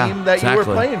the team Yeah, that you were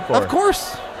exactly. playing for. Of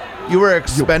course. You were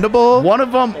expendable. One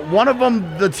of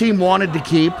them, the team wanted to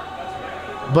keep,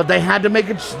 but they had to make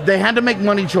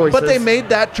money choices. But they made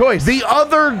that choice. the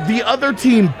other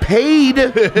team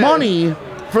paid money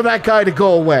for that guy to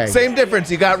go away. Same difference.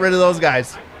 You got rid of those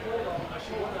guys.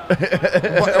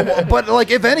 but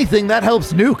like, if anything, that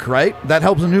helps Nuke, right? That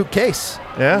helps a Nuke case.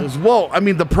 Yeah. Well, I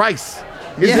mean, the price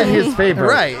is in his favor.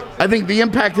 Right. I think the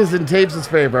impact is in Taves'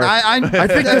 favor. I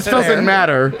think this doesn't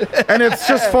matter, and it's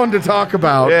just fun to talk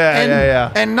about.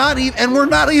 Yeah. And we're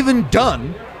not even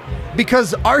done,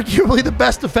 because arguably the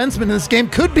best defenseman in this game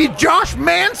could be Josh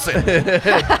Manson.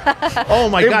 Oh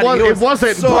my God. It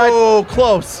wasn't so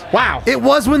close. Wow. It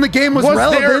was when the game was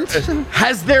relevant.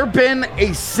 Has there been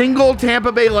a single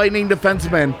Tampa Bay Lightning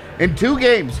defenseman in 2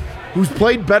 games who's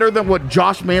played better than what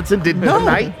Josh Manson did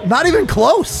tonight? Not even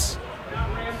close.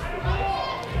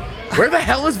 Where the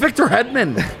hell is Victor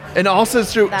Hedman? In all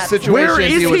situations, Where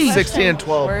is he was he? 16 and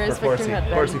 12 Where is for Corsi. Victor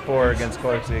Hedman? Corsi 4 against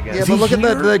Corsi again. Yeah, but look at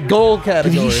the goal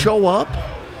category. Did he show up?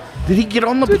 Did he get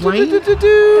on the plane?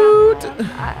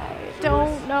 I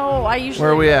don't know. I usually.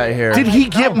 Where are we at here? Did he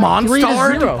get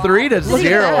Monstarred?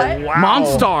 3-0. What?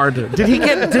 Monstarred. Did he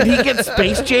get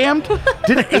space jammed?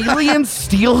 Did aliens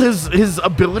steal his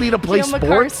ability to play Cale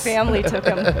Makar's sports? family took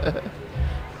him.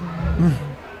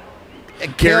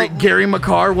 Gary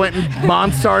Makar went and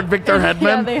Monstarred Victor Hedman.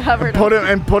 Yeah, they hovered put him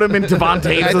in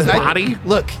Devontae's body.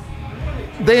 Look,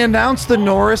 they announced the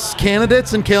Norris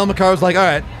candidates, and Cale Makar was like, all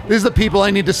right, these are the people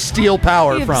I need to steal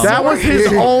power He from. That was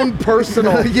his own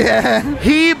personal. Yeah.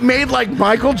 He made like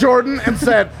Michael Jordan and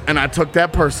said, and I took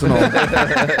that personal. Yep.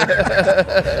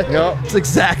 That's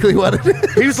exactly what it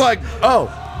is. He's like, oh,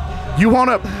 you want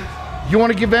to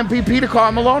give MVP to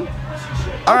Karl Malone?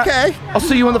 All right, Okay. I'll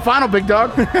see you in the final, big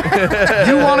dog. You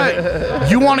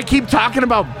want to keep talking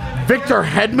about Victor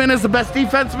Hedman as the best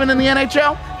defenseman in the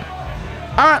NHL?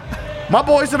 All right, my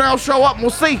boys and I'll show up and we'll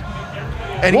see.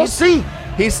 And We'll see.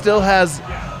 He still has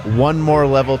one more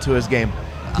level to his game.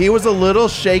 He was a little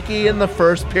shaky in the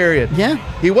first period. Yeah.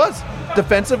 He was.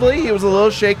 Defensively, he was a little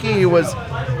shaky. He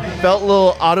felt a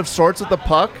little out of sorts with the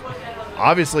puck.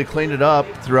 Obviously cleaned it up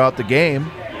throughout the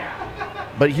game.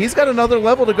 But he's got another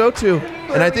level to go to.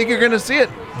 And I think you're going to see it,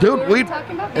 Dude,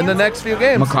 in the next few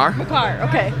games. Makar?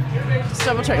 Okay. Just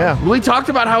double check. Yeah. We talked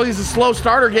about how he's a slow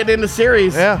starter getting into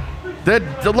series. Yeah.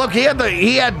 Look, he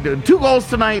had 2 goals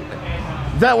tonight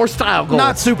that were style goals.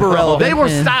 Not super relevant. They were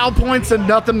Yeah. style points and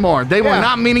nothing more. They were Yeah.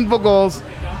 not meaningful goals.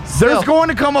 There's Still. going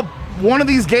to come up one of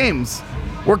these games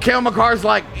where Cale Makar's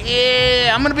like,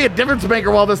 yeah, I'm going to be a difference maker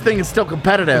while this thing is still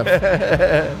competitive.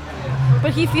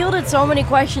 But he fielded so many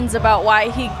questions about why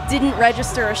he didn't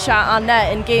register a shot on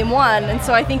net in game 1, and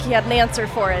so I think he had an answer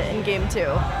for it in game 2.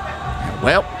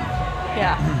 Well,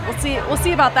 Yeah, we'll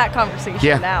see about that conversation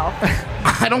Yeah. now.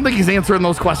 I don't think he's answering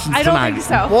those questions I don't tonight. think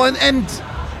so. Well, and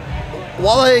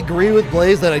while I agree with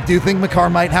Blais that I do think Makar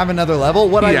might have another level,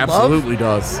 what He I absolutely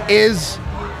does. love is,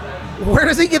 where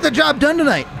does he get the job done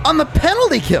tonight? On the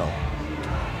penalty kill.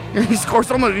 He scores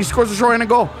a shorthanded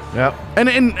goal. Yep.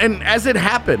 And as it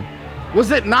happened,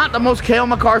 was it not the most Cale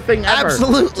Makar thing ever?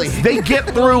 Absolutely. They get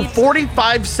through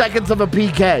 45 seconds of a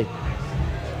PK.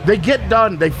 They get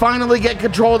done. They finally get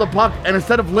control of the puck, and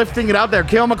instead of lifting it out there,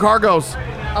 Cale Makar goes.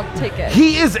 I'll take it.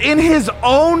 He is in his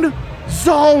own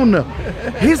zone.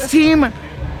 His team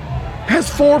has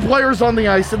 4 players on the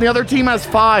ice, and the other team has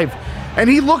 5. And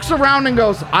he looks around and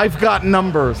goes, I've got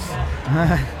numbers.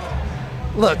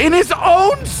 Look, In his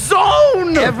own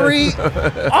zone. every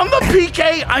On the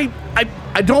PK,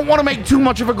 I don't want to make too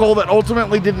much of a goal that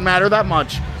ultimately didn't matter that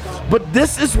much. But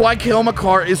this is why Cale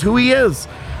Makar is who he is.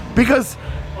 Because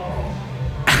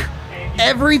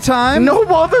every time, no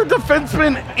other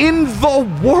defenseman in the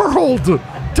world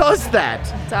does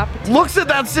that. Looks at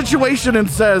that situation and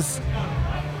says,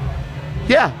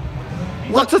 yeah,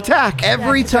 let's attack.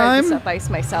 Every time. Up ice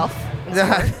myself.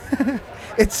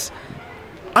 It's.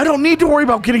 I don't need to worry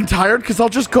about getting tired because I'll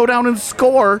just go down and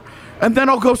score, and then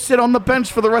I'll go sit on the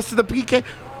bench for the rest of the PK.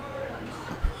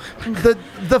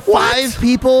 The five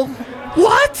people.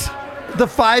 What? The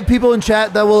 5 people in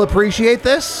chat that will appreciate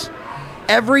this.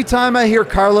 Every time I hear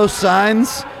Carlos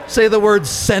Sainz say the word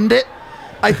 "send it,"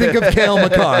 I think of Cale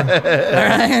Makar. All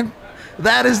right,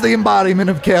 that is the embodiment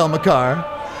of Cale Makar.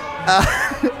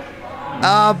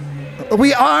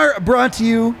 We are brought to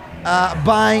you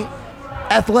by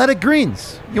Athletic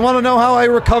Greens. You want to know how I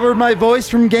recovered my voice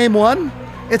from Game 1?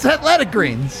 It's Athletic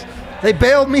Greens. They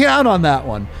bailed me out on that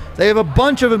one. They have a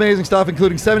bunch of amazing stuff,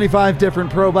 including 75 different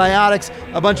probiotics,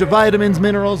 a bunch of vitamins,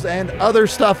 minerals, and other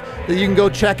stuff that you can go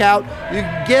check out. You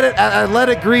can get it at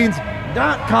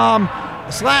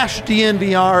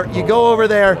athleticgreens.com/DNVR. You go over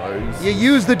there, you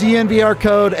use the DNVR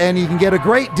code, and you can get a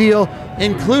great deal,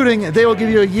 including they will give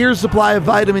you a year's supply of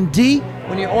vitamin D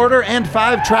when you order and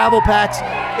 5 travel packs.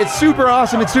 It's super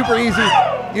awesome. It's super easy.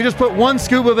 You just put 1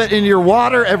 scoop of it in your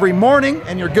water every morning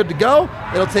and you're good to go.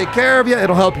 It'll take care of you.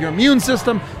 It'll help your immune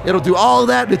system. It'll do all of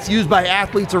that. It's used by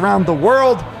athletes around the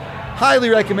world. Highly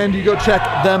recommend you go check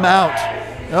them out.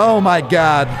 Oh my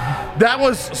God. That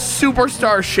was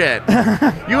superstar shit.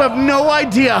 You have no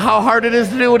idea how hard it is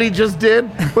to do what he just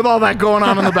did with all that going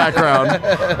on in the background.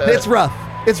 It's rough.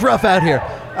 It's rough out here.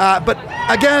 But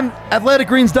again,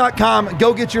 athleticgreens.com.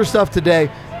 Go get your stuff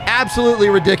today. Absolutely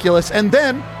ridiculous. And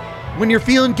then when you're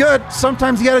feeling good,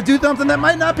 sometimes you got to do something that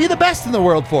might not be the best in the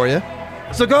world for you.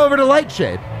 So go over to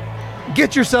Lightshade.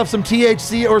 Get yourself some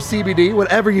THC or CBD,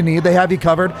 whatever you need. They have you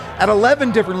covered at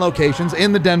 11 different locations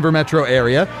in the Denver metro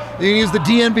area. You can use the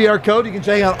DNVR code. You can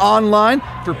check out online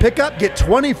for pickup. Get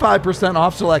 25%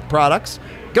 off select products.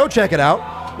 Go check it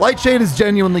out. Lightshade is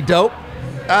genuinely dope.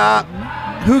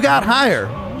 Who got higher?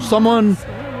 Someone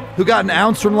who got an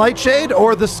ounce from Lightshade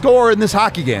or the score in this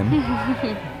hockey game?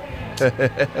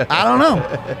 I don't know.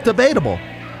 Debatable.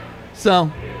 So,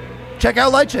 check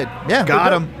out Lightshade. Yeah,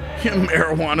 got him.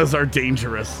 Marijuanas are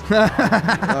dangerous.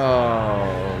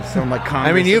 Sound like Congress.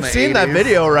 I mean, you've seen that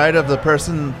video, right, of the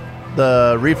person,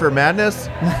 the Reefer Madness?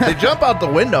 They jump out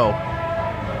the window.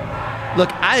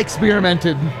 Look, I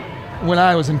experimented when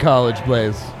I was in college,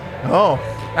 Blais. Oh.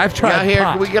 I've tried here.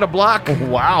 pot. Can we get a block?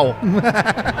 Wow.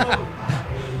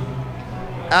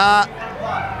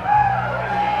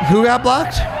 Who got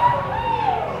blocked?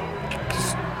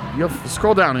 You'll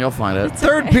scroll down and you'll find it.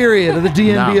 Third period of the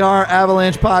DNVR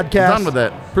Avalanche podcast. Done with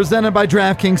it. Presented by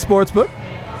DraftKings Sportsbook.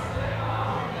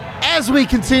 As we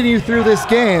continue through this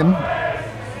game,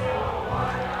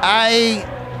 I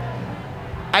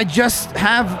just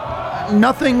have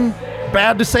nothing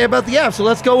bad to say about the Avs. So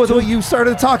let's go with what you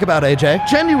started to talk about, AJ.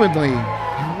 Genuinely,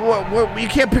 you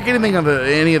can't pick anything of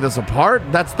any of this apart.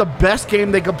 That's the best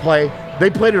game they could play. They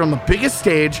played it on the biggest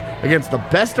stage against the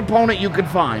best opponent you could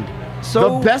find.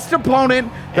 So the best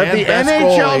opponent that the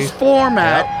NHL's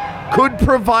format could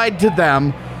provide to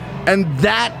them, and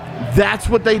that's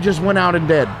what they just went out and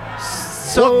did.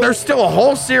 So look, there's still a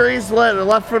whole series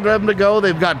left for them to go.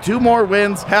 They've got 2 more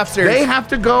wins. Half series. They have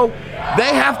to go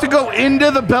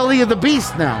into the belly of the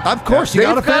beast now. Of course, you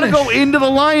They've got to go into the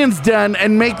lion's den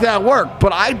and make that work.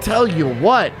 But I tell you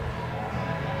what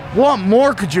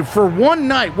more could you, for one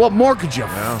night, what more could you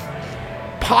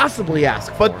possibly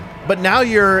ask for? But now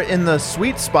you're in the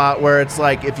sweet spot where it's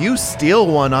like, if you steal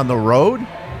one on the road,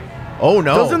 oh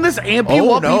no. Doesn't this amp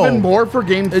you up even more for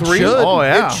game 3? It should. Oh,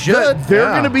 yeah. It should.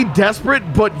 They're going to be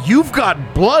desperate, but you've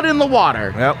got blood in the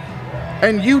water. Yep.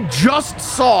 And you just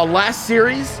saw last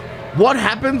series what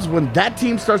happens when that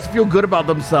team starts to feel good about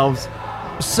themselves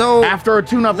after a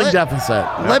 2-0 deficit.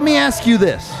 Let me ask you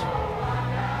this.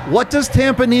 What does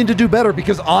Tampa need to do better?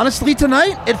 Because honestly,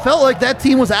 tonight, it felt like that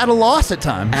team was at a loss at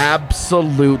times.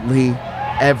 Absolutely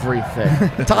everything.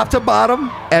 Top to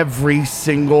bottom. Every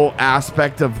single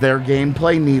aspect of their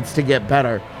gameplay needs to get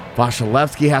better.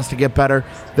 Vasilevskiy has to get better.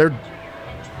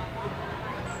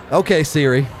 Okay,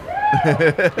 Siri.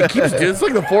 It keeps doing it's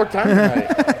like the 4th time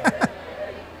tonight.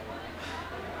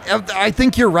 I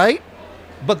think you're right,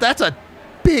 but that's a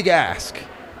big ask.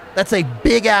 That's a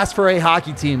big ask for a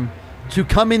hockey team to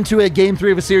come into a game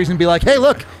 3 of a series and be like, hey,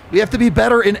 look, we have to be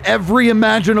better in every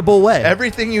imaginable way.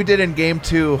 Everything you did in game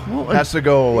 2 has to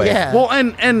go away. Yeah. Well,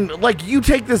 and like you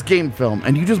take this game film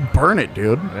and you just burn it,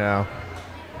 dude. Yeah.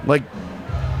 Like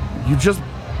you just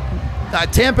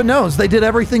Tampa knows they did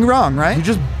everything wrong, right? you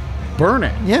just burn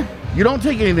it. Yeah. You don't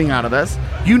take anything out of this.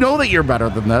 You know that you're better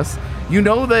than this. You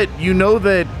know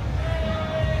that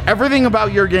everything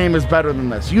about your game is better than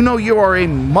this. You know you are a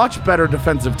much better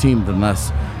defensive team than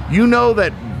this. You know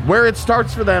that where it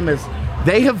starts for them is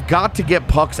they have got to get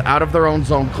pucks out of their own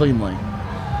zone cleanly.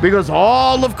 Because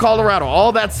all of Colorado,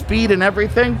 all that speed and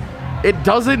everything, it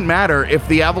doesn't matter if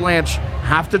the Avalanche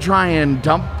have to try and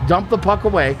dump the puck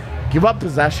away, give up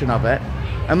possession of it,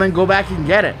 and then go back and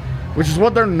get it, which is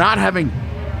what they're not having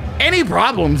any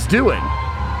problems doing.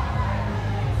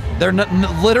 They're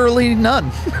literally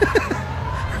none.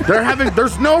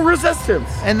 There's no resistance.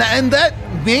 And that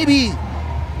maybe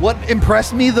what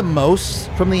impressed me the most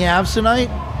from the Avs tonight,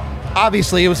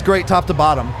 obviously it was great top to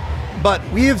bottom, but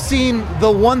we have seen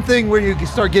the one thing where you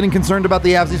start getting concerned about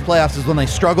the Avs these playoffs is when they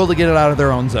struggle to get it out of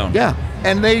their own zone. Yeah.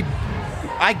 And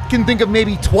I can think of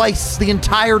maybe twice the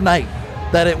entire night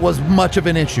that it was much of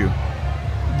an issue.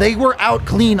 They were out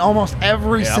clean almost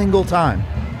every single time.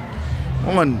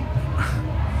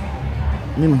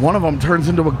 One of them turns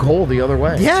into a goal the other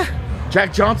way. Yeah.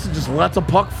 Jack Johnson just lets a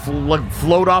puck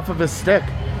float off of his stick.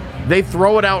 They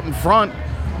throw it out in front.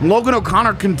 Logan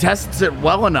O'Connor contests it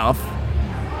well enough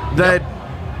that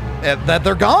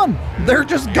they're gone. They're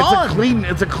just gone.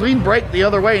 It's a clean break the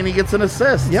other way, and he gets an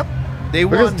assist. Yep.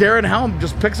 Because Darren Helm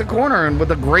just picks a corner and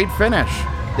with a great finish.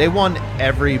 They won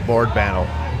every board battle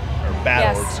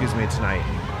Yes. tonight.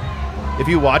 If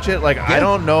you watch it, I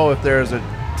don't know if there's a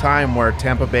time where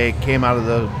Tampa Bay came out of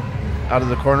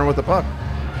the corner with the puck.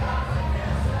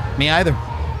 Me either.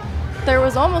 There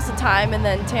was almost a time, and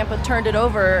then Tampa turned it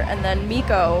over, and then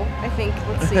Mikko, I think,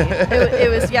 let's see. it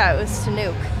was to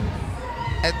Nuke.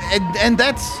 And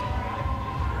that's...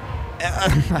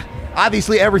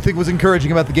 obviously, everything was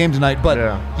encouraging about the game tonight, but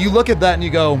you look at that and you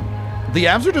go, the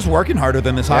Avs are just working harder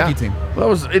than this hockey team.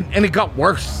 And it got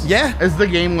worse as the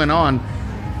game went on.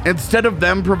 Instead of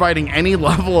them providing any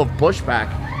level of pushback,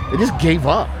 they just gave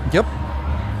up. Yep.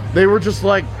 They were just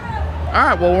like, all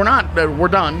right, well, we're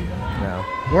done.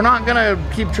 Yeah. We're not going to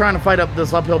keep trying to fight up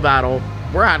this uphill battle.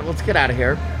 Let's get out of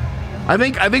here. I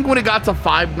think when it got to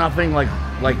 5-0,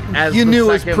 like as you the knew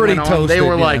it was second pretty went on, toasted. they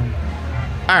were like,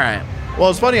 all right. Well,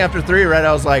 it's funny, after 3, right,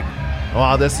 I was like,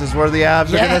 wow, this is where the Avs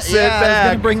are going to sit I was back.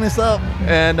 going to bring this up.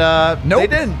 And nope.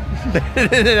 They didn't. They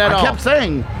didn't at all. I kept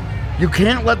saying, you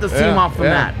can't let this team off the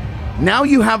mat. Now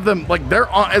you have them, they're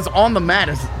as on the mat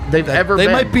as they've ever been.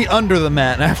 They might be under the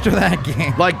mat after that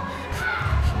game.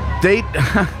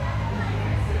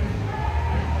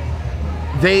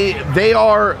 They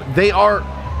are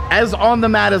as on the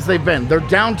mat as they've been. They're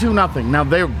down 2-0. Now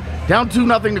they're down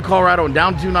 2-0 to Colorado and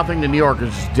down 2-0 to New York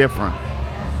is just different.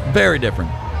 Very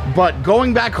different. But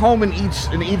going back home in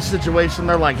each situation,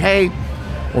 they're like, hey,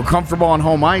 we're comfortable on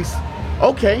home ice.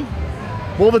 Okay.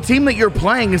 Well, the team that you're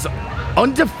playing is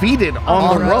undefeated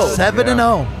on the road.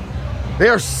 7-0. They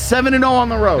are 7-0 on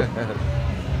the road.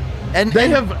 and they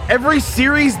have every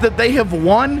series that they have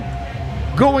won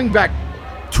going back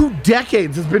 2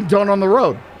 decades has been done on the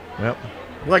road. Yep.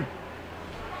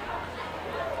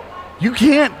 You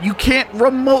can't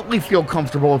remotely feel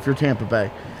comfortable if you're Tampa Bay.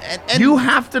 And you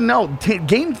have to know,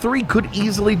 Game 3 could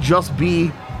easily just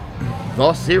be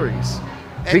the series.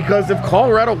 Because if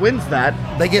Colorado wins that,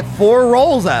 they get 4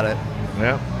 rolls at it.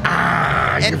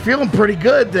 Yeah. You're feeling pretty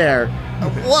good there.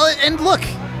 Well, and look,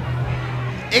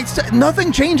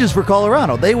 nothing changes for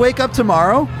Colorado. They wake up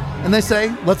tomorrow and they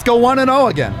say, let's go 1-0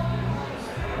 again.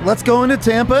 Let's go into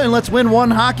Tampa and let's win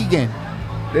 1 hockey game.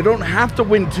 They don't have to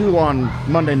win 2 on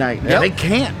Monday night. Yep. They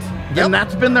can't. Yep. And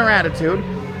that's been their attitude.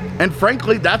 And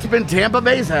frankly, that's been Tampa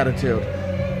Bay's attitude.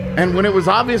 And when it was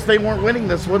obvious they weren't winning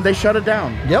this one, they shut it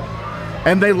down. Yep.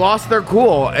 And they lost their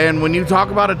cool. And when you talk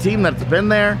about a team that's been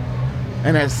there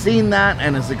and has seen that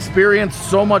and has experienced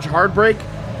so much heartbreak,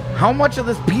 how much of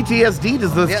this PTSD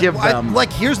does this give them?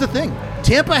 Here's the thing.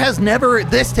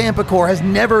 This Tampa core has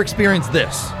never experienced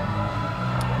this.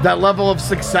 That level of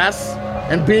success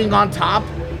and being on top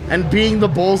and being the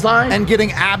bullseye. And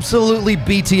getting absolutely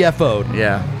BTFO'd.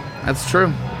 Yeah, that's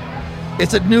true.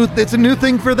 It's a new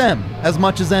thing for them as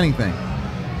much as anything.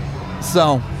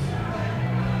 So,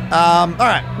 all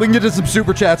right, we can get to some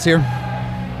super chats here.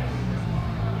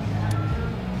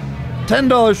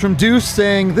 $10 from Deuce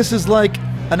saying this is like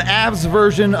an Avs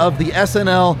version of the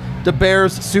SNL The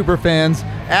Bears superfans.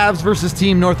 Avs versus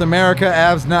Team North America,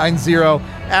 Avs 9-0.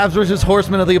 Avs versus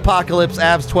Horsemen of the Apocalypse,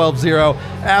 Avs 12-0.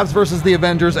 Avs versus the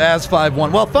Avengers, Avs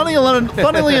 5-1. Well,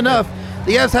 funnily enough,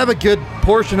 the Avs have a good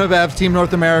portion of Avs Team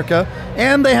North America,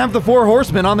 and they have the 4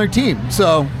 Horsemen on their team.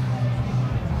 So,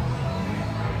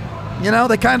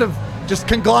 they kind of just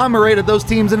conglomerated those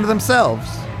teams into themselves.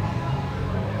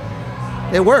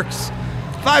 It works.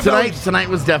 $5. Tonight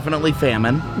was definitely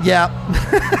famine Yeah.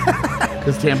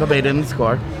 because Tampa Bay didn't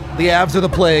score. The Avs are the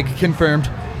plague, confirmed.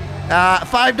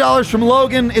 $5 from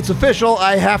Logan. It's official.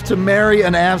 I have to marry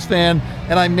an Avs fan,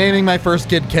 and I'm naming my first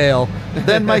kid Kale.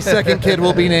 Then my second kid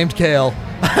will be named Kale.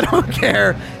 I don't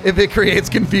care if it creates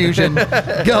confusion.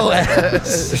 Go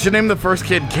Avs. You should name the first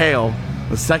kid Kale,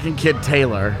 the second kid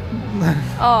Taylor.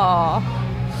 Aw.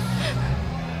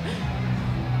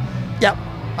 Yep,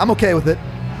 I'm okay with it.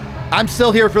 I'm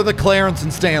still here for the Clarence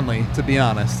and Stanley, to be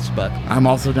honest, but I'm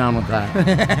also down with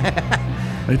that.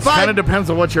 It kind of depends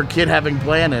on what your kid having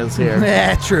plan is here.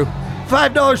 yeah, true.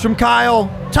 $5 from Kyle.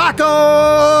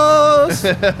 Tacos.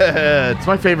 It's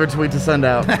my favorite tweet to send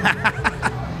out.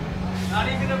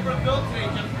 Not even a Brazil today,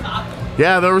 just tacos.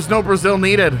 Yeah, there was no Brazil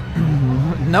needed.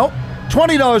 Nope.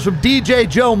 $20 from DJ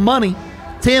Joe Money.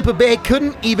 Tampa Bay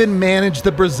couldn't even manage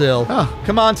the Brazil.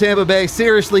 Come on, Tampa Bay.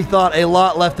 Seriously thought a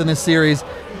lot left in this series.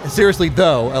 Seriously,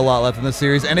 though, a lot left in this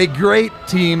series. And a great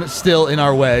team still in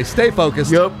our way. Stay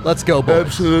focused. Yep. Let's go, boys.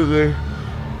 Absolutely.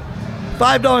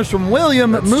 $5 from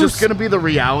William It's Moose. just going to be the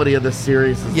reality of this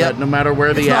series is that no matter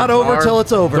where the It's not Avs over are, till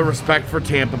it's over. The respect for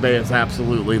Tampa Bay is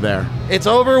absolutely there. It's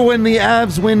over when the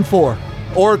Avs win 4.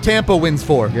 Or Tampa wins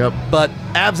 4. Yep. But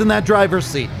Avs in that driver's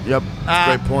seat. Yep.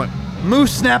 Great point.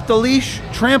 Moose snapped the leash,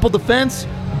 trampled the fence,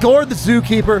 gored the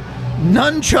zookeeper,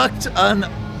 nunchucked an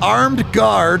armed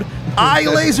guard, eye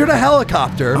lasered a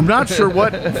helicopter. I'm not sure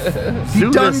what He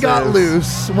zoo done this got is.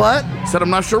 loose. What? Said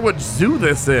I'm not sure what zoo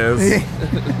this is.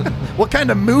 What kind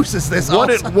of moose is this? What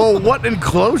also? what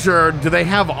enclosure do they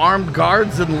have armed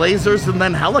guards and lasers and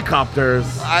then helicopters?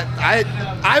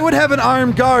 I would have an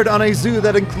armed guard on a zoo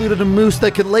that included a moose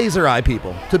that could laser eye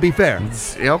people, to be fair.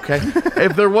 Yeah, okay.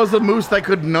 If there was a moose that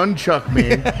could nunchuck me,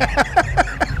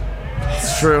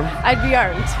 it's true. I'd be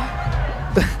armed.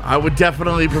 I would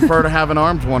definitely prefer to have an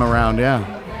armed one around, yeah.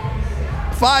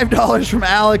 $5 from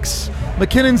Alex.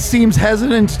 McKinnon seems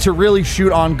hesitant to really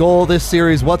shoot on goal this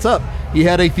series. What's up? He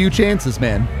had a few chances,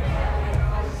 man.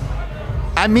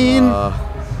 I mean,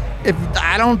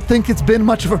 I don't think it's been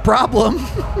much of a problem.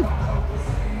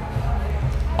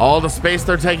 All the space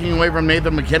they're taking away from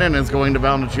Nathan McKinnon is going to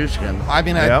Valeri Nichushkin. I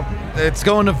mean, Yep. it's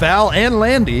going to Val and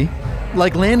Landy.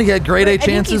 Like, Landy had grade A I think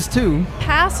chances, he's too.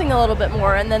 Passing a little bit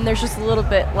more, and then there's just a little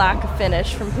bit lack of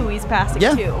finish from who he's passing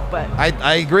to. But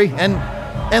I agree.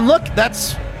 And look,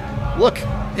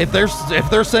 if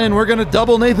they're saying we're going to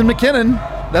double Nathan McKinnon,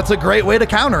 that's a great way to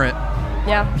counter it.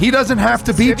 yeah, He doesn't have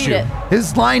to beat Distribute you. it.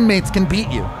 His line mates can beat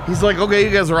you. He's like, okay, you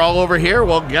guys are all over here.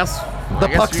 Well, I guess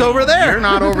puck's over there. You're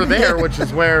not over there, which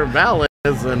is where Val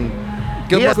is, and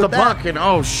Good he luck has the with that. puck, and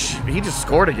he just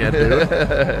scored again, dude.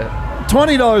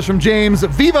 $20 from James.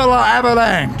 Viva la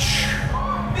Avalanche.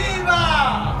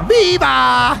 Viva!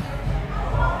 Viva!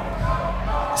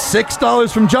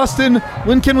 $6 from Justin.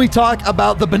 When can we talk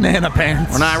about the banana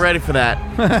pants? We're not ready for that.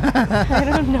 I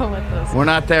don't know what those. We're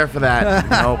not there for that.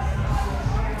 Nope.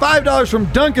 $5 from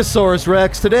Dunkosaurus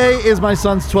Rex. Today is my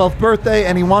son's 12th birthday,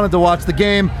 and he wanted to watch the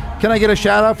game. Can I get a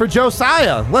shout out for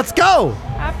Josiah? Let's go!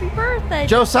 Happy birthday,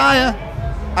 Josiah,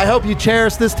 I hope you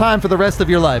cherish this time for the rest of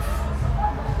your life.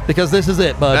 Because this is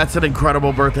it, bud. That's an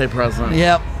incredible birthday present.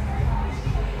 Yep.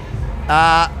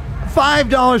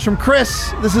 $5 from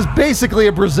Chris. This is basically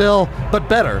a Brazil, but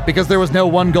better, because there was no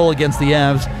one goal against the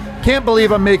Avs. Can't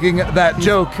believe I'm making that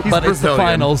joke, but it's the Brazilian.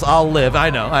 finals. I'll live. I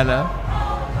know.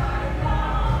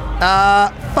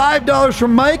 $5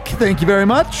 from Mike. Thank you very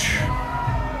much.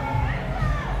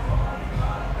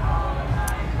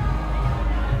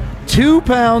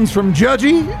 £2 from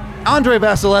Judgy. Andre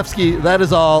Vasilevskiy. That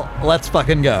is all. Let's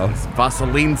fucking go.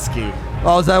 Vasilevskiy.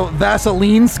 Oh, is that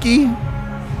Vasilevskiy?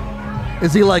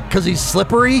 Is he like, because he's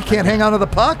slippery, can't hang on to the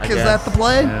puck? I Is guess. that the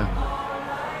play? Yeah.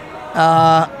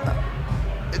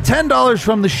 $10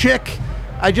 from the Schick.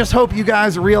 I just hope you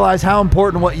guys realize how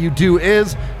important what you do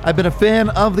is. I've been a fan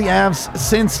of the Avs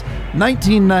since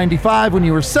 1995 when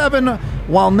you were 7,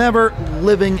 while never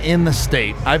living in the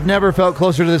state. I've never felt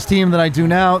closer to this team than I do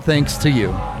now, thanks to you.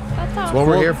 That's That's what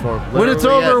we're here for. When it's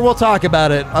Literally over, it. we'll talk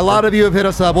about it. A lot of you have hit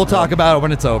us up. We'll talk about it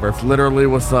when it's over. Literally,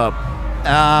 what's up?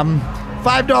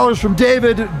 $5 from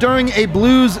David. During a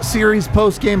Blues series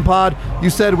post-game pod, you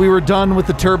said we were done with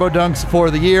the turbo dunks for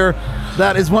the year.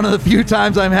 That is one of the few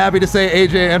times I'm happy to say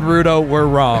AJ and Rudo were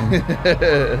wrong.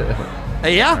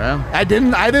 Yeah, I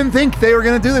didn't think they were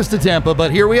going to do this to Tampa,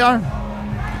 but here we are.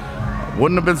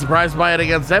 Wouldn't have been surprised by it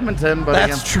against Edmonton, but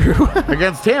That's true.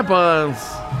 against Tampa,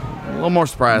 it's a little more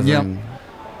surprising.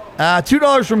 Yep.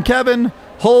 $2 from Kevin.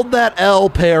 Hold that L,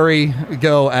 Perry.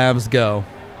 Go, Avs, go.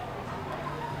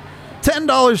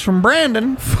 $10 from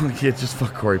Brandon. Yeah, just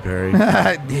fuck Corey Perry.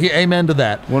 Amen to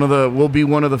that. Will be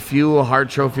one of the few Hart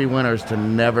Trophy winners to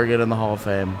never get in the Hall of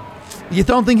Fame. You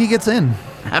don't think he gets in?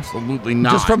 Absolutely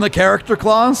not. Just from the character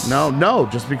clause? No,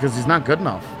 just because he's not good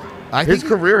enough. His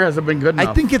think career hasn't been good enough.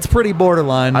 I think it's pretty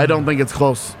borderline. I don't think it's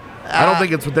close. I don't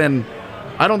think it's within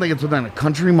a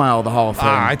country mile of the Hall of Fame.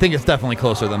 I think it's definitely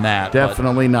closer than that.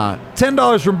 Definitely not.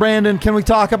 $10 from Brandon. Can we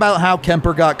talk about how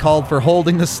Kemper got called for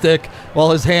holding the stick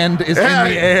while his hand is in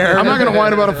the air? I'm not going to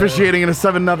whine about officiating in a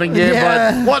 7-0 game,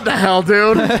 but what the hell,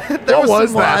 dude? There was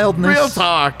some wildness. Real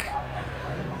talk.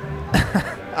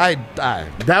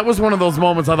 That was one of those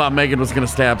moments I thought Meghan was going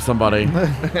to stab somebody.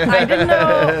 I didn't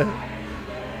know.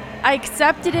 I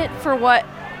accepted it for what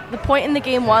the point in the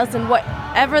game was, and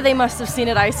whatever they must have seen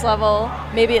at ice level.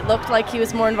 Maybe it looked like he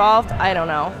was more involved. I don't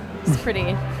know. It's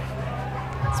pretty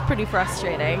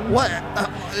frustrating. What?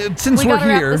 Since we we're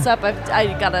gotta here, wrap this up. I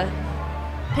gotta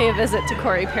pay a visit to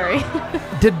Corey Perry.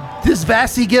 does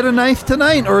Vassy get a knife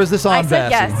tonight, or is this on I said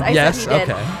Vassy? yes. I said he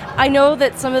did. Okay. I know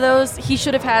that some of those, he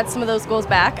should have had some of those goals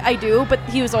back. I do, but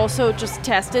he was also just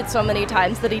tested so many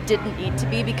times that he didn't need to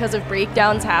be because of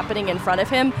breakdowns happening in front of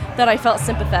him that I felt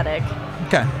sympathetic.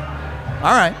 Okay.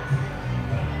 All right.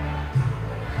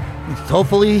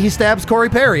 Hopefully he stabs Corey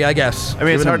Perry, I guess. I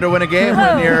mean, it's hard to win a game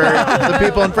when the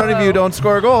people in front of you don't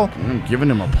score a goal. I'm giving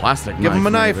him a plastic knife. Give him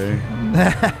a knife.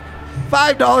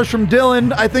 $5 from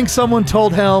Dylan. I think someone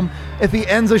told Helm if he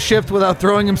ends a shift without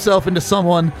throwing himself into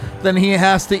someone, then he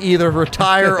has to either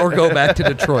retire or go back to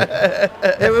Detroit.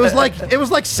 It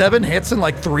was like 7 hits in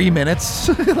like 3 minutes.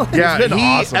 Yeah,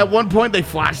 awesome. At one point they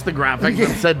flashed the graphic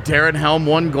that said Darren Helm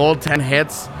 1 goal, 10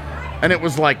 hits, and it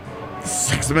was like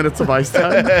 6 minutes of ice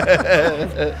time.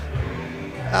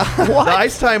 The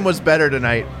ice time was better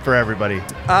tonight for everybody.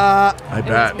 I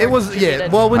bet. It was, yeah.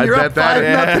 Well, when you're up 5-0, I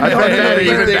bet that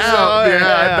evened out.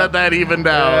 I bet that evened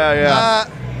out. Yeah.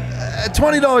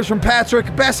 $20 from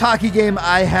Patrick. Best hockey game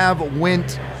I have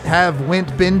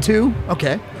been to.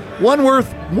 Okay.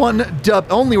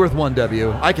 Only worth one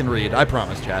W. I can read. I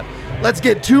promise, chat. Let's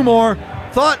get 2 more.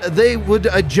 Thought they would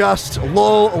adjust.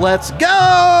 Lol, let's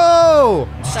go!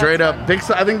 Straight up.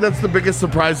 I think that's the biggest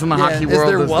surprise in the hockey world.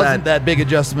 There wasn't that big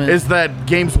adjustment. Is that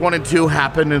games 1 and 2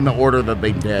 happened in the order that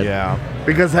they did. Yeah.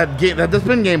 Because had this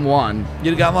been game 1. You'd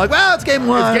have gotten like, well, it's game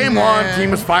 1. It's game 1.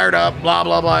 Team is fired up, blah,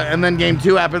 blah, blah. And then game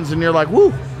 2 happens and you're like,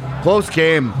 woo, close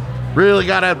game. Really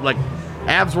got to, like,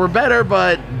 Avs were better,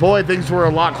 but boy, things were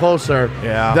a lot closer.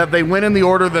 Yeah. That they went in the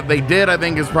order that they did, I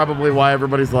think, is probably why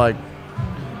everybody's like,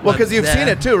 well, because you've seen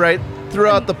it too, right?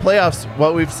 Throughout the playoffs,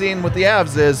 what we've seen with the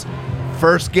Avs is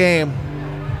first game,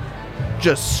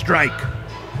 just strike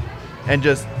and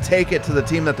just take it to the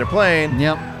team that they're playing.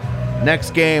 Yep.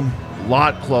 Next game, a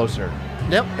lot closer.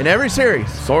 Yep. In every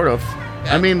series. Sort of.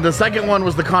 I mean, the second one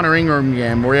was the Connor Ingram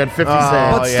game where he had 50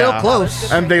 saves. But still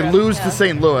close. And they lose to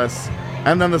St. Louis.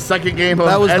 And then the second game of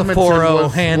that was Edmonton the 4-0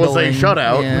 was handling. a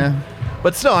shutout. Yeah.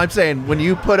 But still, I'm saying when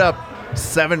you put up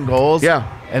 7 goals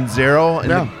and 0 in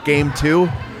the game 2,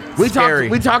 we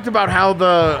talked about how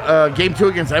the game 2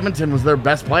 against Edmonton was their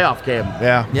best playoff game.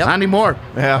 Yeah. Yep. Not anymore.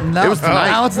 Yeah. No, it was tonight.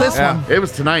 Now it's this one. It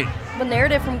was tonight. The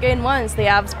narrative from game 1 is the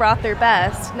Avs brought their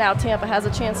best. Now Tampa has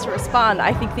a chance to respond.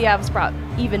 I think the Avs brought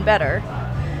even better.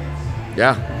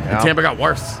 Yeah. And Tampa got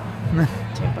worse.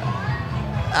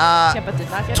 Tampa did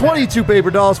not get 22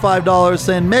 paper dolls, $5,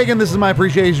 saying, Megan, this is my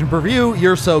appreciation per view.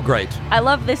 You're so great. I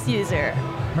love this user.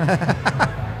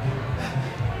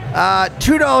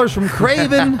 $2 from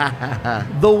Craven.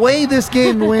 The way this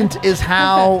game went is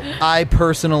how I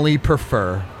personally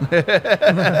prefer.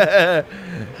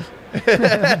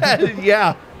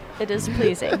 Yeah. It is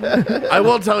pleasing. I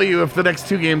will tell you, if the next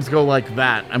 2 games go like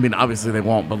that, I mean, obviously they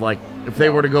won't, but like if they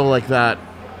were to go like that,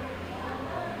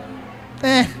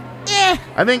 I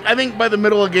think by the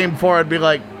middle of game 4, I'd be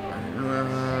like,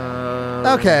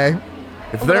 Okay.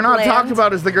 If they're not talked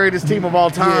about as the greatest team of all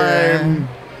time,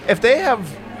 If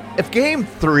game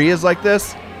 3 is like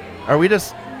this, are we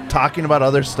just talking about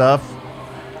other stuff,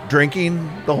 drinking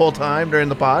the whole time during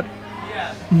the pod?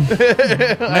 Maybe.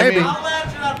 I'll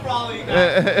answer that for all of you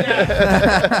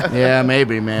guys. yeah,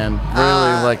 maybe, man.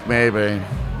 Really, like maybe.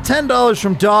 $10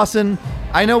 from Dawson.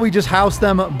 I know we just housed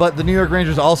them, but the New York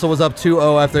Rangers also was up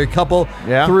 2-0 after a couple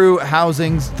thorough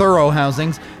housings.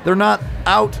 They're not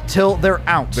out till they're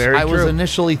out. I was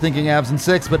initially thinking Avs in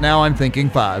 6, but now I'm thinking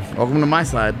 5. Welcome to my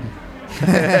side.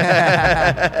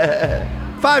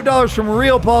 $5 from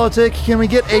Real Politic. Can we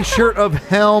get a shirt of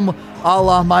Helm a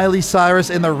la Miley Cyrus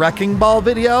in the Wrecking Ball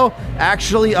video?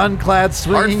 Actually unclad,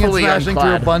 swinging Artfully and smashing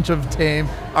through a bunch of tame.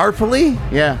 Artfully?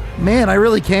 Yeah. Man, I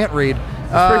really can't read.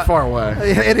 It's pretty far away.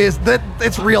 It is.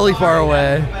 It's really far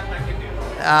away.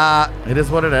 It is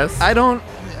what it is. I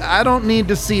don't need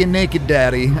to see a naked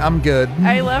daddy. I'm good.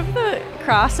 I love the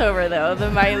crossover though, the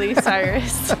Miley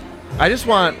Cyrus. I just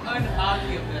want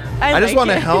I just like want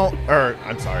a it. helmet, or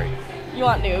I'm sorry. You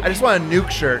want Nuke? I just want a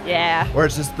Nuke shirt. Yeah. Where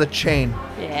it's just the chain.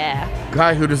 Yeah.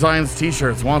 Guy who designs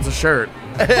T-shirts wants a shirt.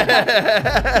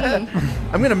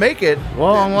 I'm gonna make it.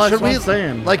 Well, unless Should we I'm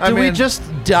saying. do we just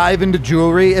dive into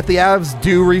jewelry? If the Avs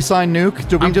do re-sign Nuke,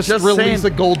 do we I'm just just release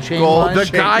saying, a gold chain? gold line? The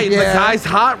Yeah. guy's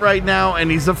hot right now,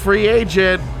 and he's a free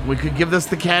agent. We could give this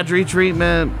the Kadri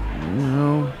treatment.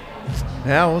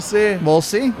 Yeah, we'll see. We'll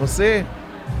see. We'll see.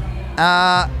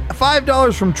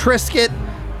 $5 from Trisket.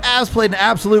 Avs played an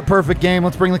absolute perfect game.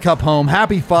 Let's bring the cup home.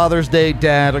 Happy Father's Day,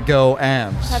 Dad. Go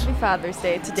Avs. Happy Father's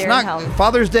Day to It's Darren not Helm.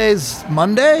 Father's Day's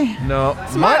Monday. No,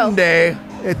 Tomorrow. Monday.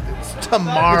 It's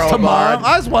Tomorrow. tomorrow. bud.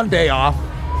 I was one day off.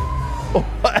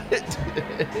 What?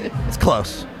 It's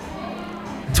close.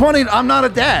 20. I'm not a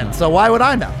dad, so why would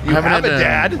I know? You have a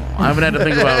dad. I haven't had to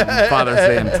think about Father's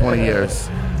Day in 20 years.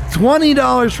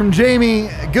 $20 from Jamie.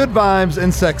 Good vibes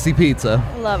and sexy pizza.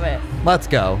 Love it. Let's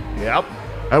go. Yep.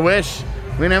 I wish.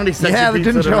 We didn't have any sexy Yeah, they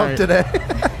pizza didn't show up tonight.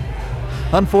 today.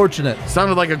 Unfortunate.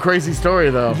 Sounded like a crazy story,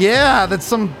 though. Yeah, that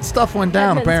some stuff went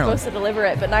down Edmund's apparently. supposed to deliver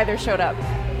it, but neither showed up.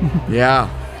 Yeah.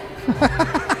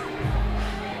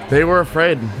 They were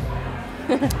afraid.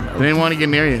 They didn't want to get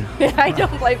near you. I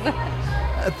don't blame them.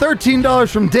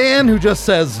 $13 from Dan, who just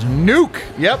says Nuke.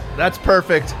 Yep. That's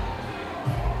perfect.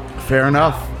 Fair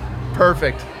enough.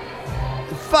 Perfect.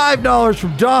 $5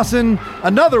 from Dawson.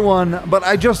 Another one, but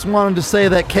I just wanted to say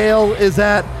that Kale is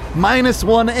at minus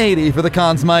 180 for the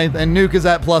Conn Smythe, and Nuke is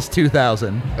at plus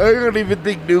 2,000. I don't even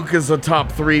think Nuke is a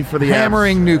top 3 for the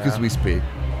Hammering Avs. Nuke as we speak.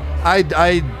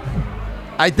 I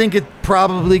think it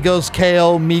probably goes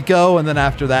Kale, Miko, and then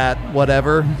after that,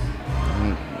 whatever.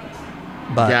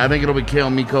 But Yeah, I think it'll be Kale,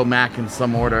 Miko, Mac in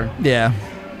some order. yeah.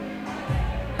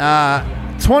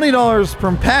 $20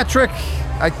 from Patrick.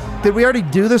 Did we already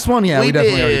do this one? Yeah, we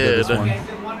definitely already did this one.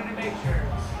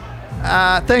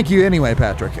 Thank you anyway,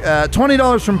 Patrick.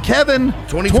 $20 from Kevin.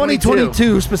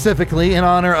 2022 specifically in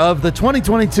honor of the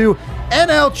 2022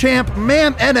 NL champ,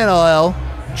 NLL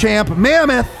champ,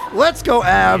 Mammoth. Let's go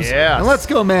Avs. Yes. And let's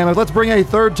go Mammoth. Let's bring a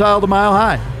third child to Mile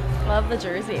High. Love the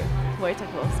jersey.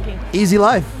 Wojciechowski. Easy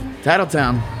life.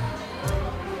 Tattletown.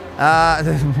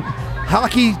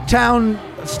 Hockey Town,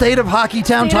 State of Hockey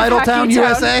Town, State of Title Hockey Town, Town.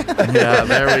 USA. Yeah,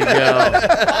 there we go.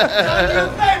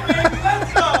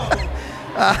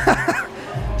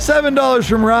 $7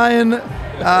 from Ryan.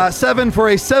 7 for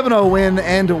a 7-0 win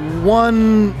and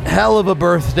one hell of a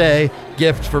birthday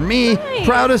gift for me. Nice.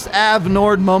 Proudest Av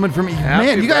Nord moment for me. Happy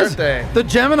Man, you guys, birthday. the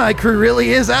Gemini crew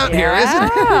really is out here, isn't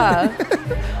it? Yeah.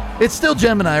 It's still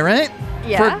Gemini, right?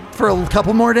 Yeah. For a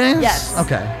couple more days? Yes.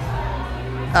 Okay.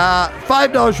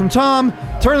 $5 from Tom.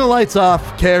 Turn the lights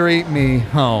off. Carry me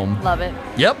home. Love it.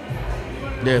 Yep.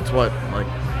 Yeah, it's what,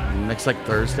 next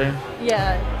Thursday?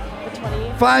 Yeah. The 20.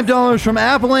 $5 from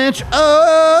Avalanche.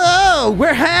 Oh,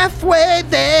 we're halfway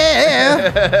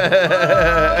there.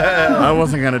 I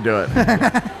wasn't going to do it.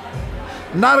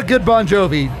 Not a good Bon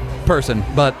Jovi person,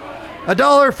 but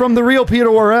 $1 from the real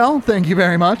Peter Worrell. Thank you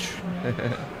very much.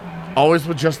 Always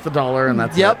with just the dollar, and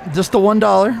that's it. Yep, just the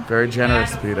 $1. Very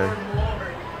generous, Peter.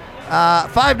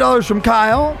 $5 from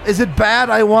Kyle. Is it bad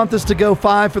I want this to go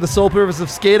 5 for the sole purpose of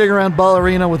skating around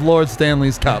Ballerina with Lord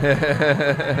Stanley's Cup?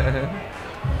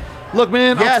 Look,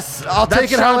 man, Yes, I'll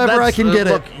take it however I can get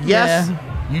look, it. Yes, Yeah.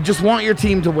 you just want your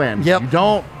team to win. Yep. You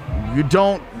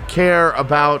don't care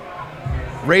about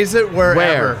Raise it wherever.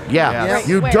 where. Yeah, Yep. Right,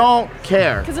 you where? don't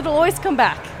care. Because it'll always come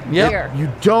back. Yep. Here. You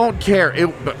don't care. It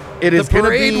is The going to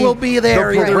parade be. will be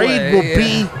there The either parade way, will yeah.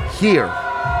 be here.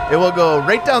 It will go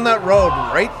right down that road,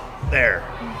 right there.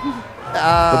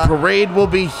 The parade will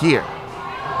be here.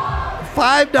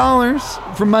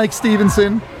 $5 from Mike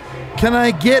Stevenson. Can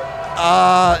I get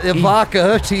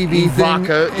Ivaca TV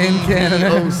Vaca, thing in Canada?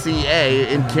 EVOCA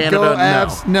in Canada. Go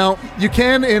Avs. No, you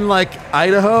can in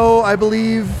Idaho, I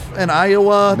believe, and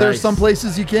Iowa. There's Nice. some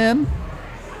places you can,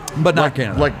 but not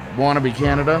Canada. Like wannabe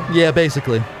Canada. Yeah,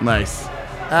 basically. Nice.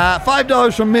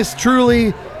 $5 from Miss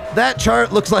Truly. That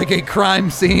chart looks like a crime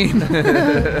scene.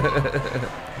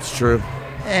 It's true.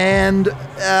 And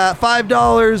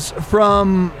 $5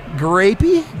 from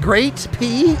Grapey. Great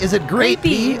P? Is it Great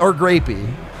P Grapey. or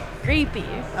Grapey? Creepy.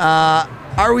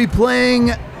 Are we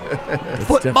playing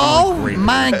football? definitely Grapey.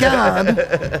 My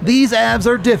God. These Avs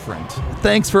are different.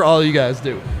 Thanks for all you guys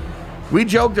do. We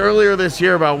joked earlier this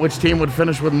year about which team would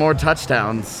finish with more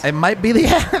touchdowns. It might be the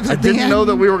Avs. I didn't know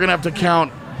that we were going to have to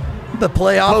count. the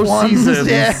playoff ones.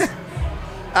 Postseasons.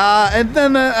 Yeah. And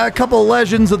then a couple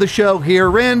legends of the show here.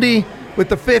 Randy with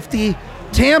the 50.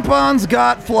 Tampons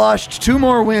got flushed. 2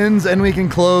 more wins, and we can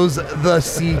close the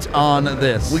seat on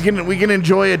this. We can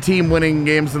enjoy a team winning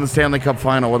games in the Stanley Cup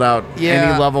Final without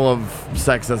any level of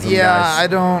sexism. Guys. I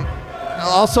don't.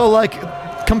 Also, like,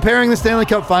 comparing the Stanley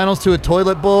Cup Finals to a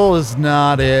toilet bowl is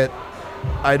not it.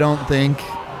 I don't think.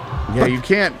 Yeah, you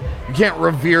can't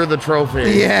revere the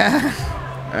trophy. Yeah.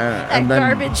 That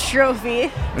garbage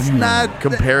trophy. It's not.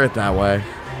 Compare it that way.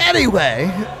 Anyway,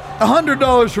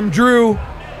 $100 from Drew.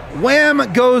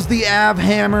 Wham goes the Av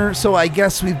hammer, so I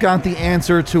guess we've got the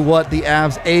answer to what the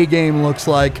Avs A game looks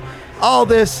like. All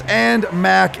this and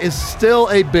Mac is still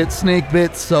a bit snake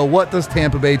bit, so what does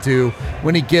Tampa Bay do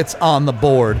when he gets on the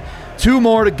board? 2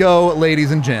 more to go,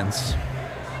 ladies and gents.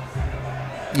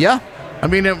 Yeah? I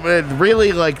mean, it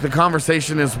really, like, the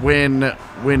conversation is when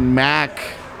Mac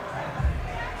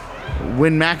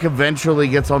eventually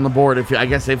gets on the board, if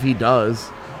he does.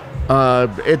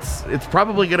 It's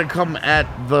probably going to come at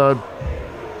the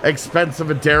expense of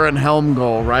a Darren Helm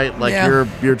goal, right? Like,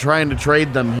 you're trying to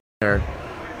trade them here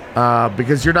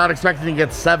because you're not expecting to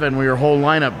get 7 when your whole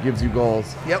lineup gives you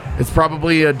goals. Yep. It's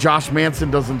probably a Josh Manson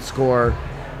doesn't score,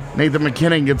 Nathan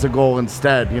McKinnon gets a goal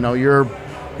instead. You know, you're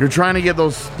trying to get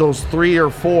those 3 or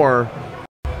 4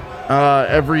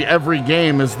 every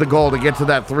game is the goal to get to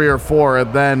that 3 or 4,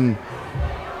 and then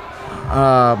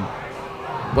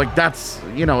like that's,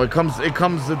 you know, it comes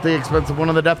at the expense of one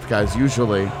of the depth guys,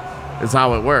 usually is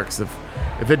how it works.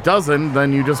 If it doesn't,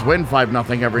 then you just win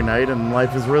 5-0 every night and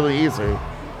life is really easy.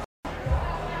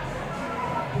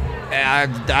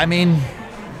 I mean,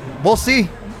 we'll see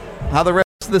how the rest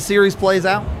of the series plays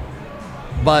out.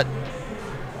 But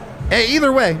hey,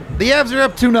 either way, the Avs are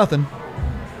up 2-0.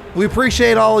 We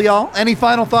appreciate all y'all. Any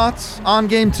final thoughts on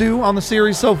Game 2 on the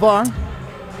series so far?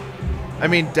 I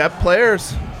mean, depth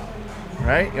players,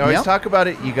 right? You always talk about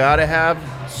it. You got to have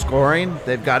scoring.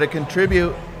 They've got to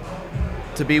contribute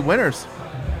to be winners.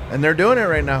 And they're doing it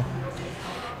right now.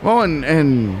 Well,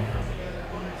 and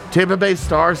Tampa Bay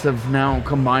Stars have now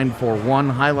combined for 1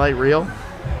 highlight reel.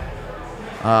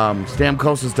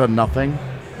 Stamkos has done nothing.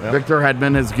 Yep. Victor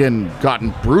Hedman has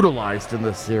gotten brutalized in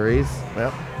this series.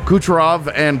 Yep.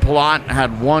 Kucherov and Palat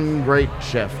had 1 great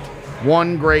shift,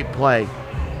 1 great play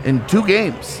in 2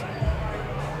 games.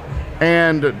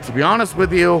 And to be honest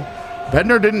with you,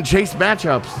 Bednar didn't chase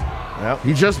matchups. Yep.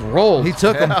 He just rolled. He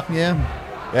took them.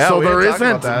 Yeah. So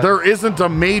there isn't a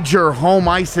major home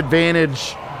ice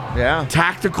advantage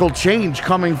tactical change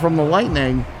coming from the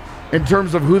Lightning in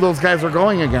terms of who those guys are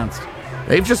going against.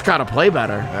 They've just got to play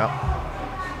better. Yeah.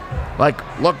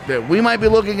 Like, look, we might be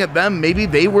looking at them. Maybe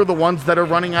they were the ones that are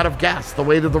running out of gas the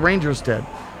way that the Rangers did.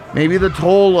 Maybe the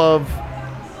toll of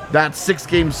that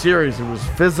 6-game series, it was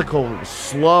physical, it was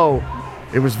slow,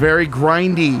 it was very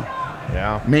grindy.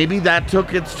 Yeah. Maybe that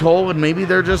took its toll, and maybe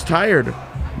they're just tired.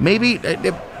 Maybe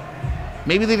they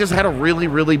just had a really,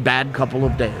 really bad couple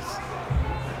of days.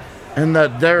 And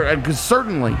that because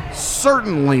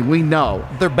certainly we know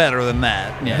they're better than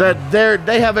that. Yeah. That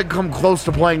they haven't come close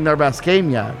to playing their best game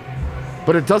yet.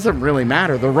 But it doesn't really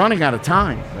matter. They're running out of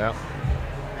time. Yep.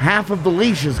 Half of the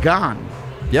leash is gone.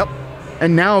 Yep.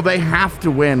 And now they have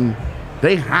to win.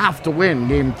 They have to win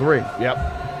Game 3. Yep.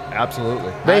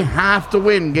 Absolutely. They have to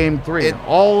win Game 3.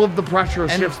 All of the pressure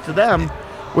shifts to them,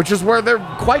 which is where they're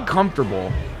quite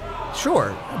comfortable.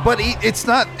 Sure. But it's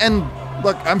not... And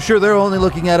look, I'm sure they're only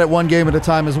looking at it 1 game at a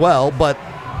time as well. But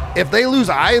if they lose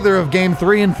either of Game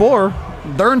 3 and 4,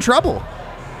 they're in trouble.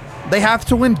 They have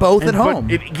to win both at home.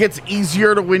 But it gets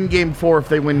easier to win Game 4 if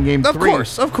they win Game 3. Of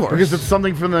course. Because it's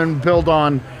something for them to build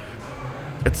on.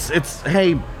 It's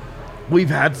hey, we've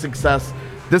had success.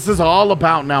 This is all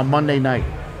about now Monday night.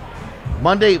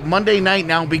 Monday night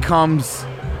now becomes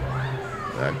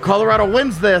Colorado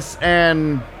wins this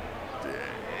and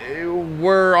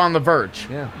we're on the verge.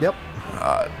 Yeah.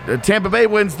 Yep. Tampa Bay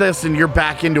wins this and you're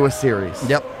back into a series.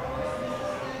 Yep.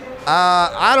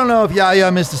 I don't know if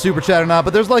Yaya missed a super chat or not,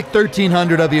 but there's like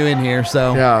 1,300 of you in here,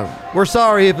 so we're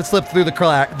sorry if it slipped through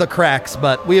the cracks,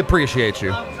 but we appreciate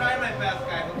you. I'm trying my best,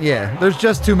 guys. Yeah, there's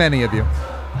just too many of you,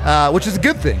 which is a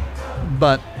good thing.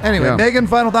 But anyway, Megan,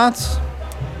 final thoughts?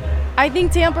 I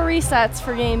think Tampa resets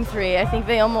for Game 3. I think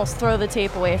they almost throw the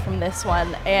tape away from this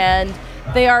one, and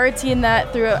they are a team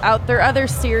that throughout their other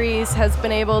series has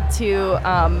been able to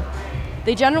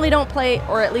they generally don't play,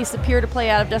 or at least appear to play,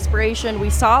 out of desperation.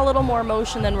 We saw a little more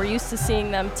motion than we're used to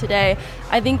seeing them today.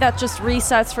 I think that just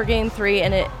resets for Game 3,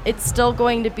 and it's still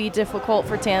going to be difficult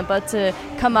for Tampa to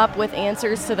come up with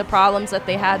answers to the problems that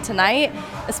they had tonight,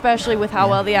 especially with how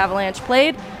well the Avalanche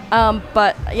played.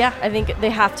 But yeah, I think they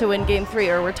have to win Game 3,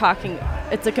 or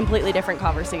it's a completely different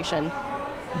conversation.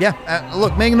 Yeah,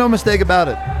 look, make no mistake about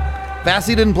it.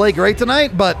 Vassy didn't play great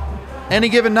tonight, but any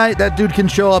given night, that dude can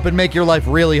show up and make your life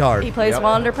really hard. He plays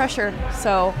well under pressure,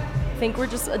 so I think we're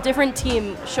just a different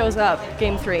team shows up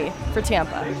game 3 for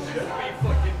Tampa.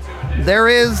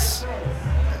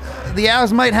 The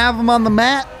Avs might have him on the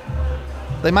mat.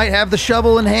 They might have the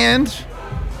shovel in hand,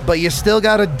 but you still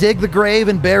got to dig the grave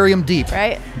and bury him deep.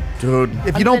 Right? Dude.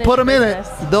 If you don't put them in it,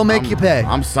 they'll make you pay.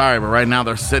 I'm sorry, but right now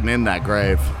they're sitting in that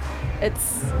grave.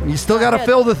 You still got to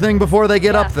fill the thing before they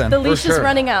get up then. The leash is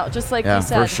running out, just like you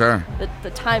said. For sure. The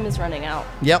time is running out.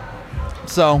 Yep.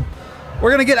 So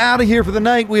we're going to get out of here for the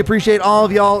night. We appreciate all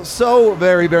of y'all so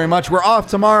very, very much. We're off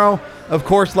tomorrow. Of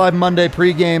course, live Monday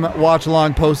pregame, watch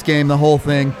along, postgame, the whole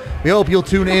thing. We hope you'll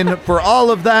tune in for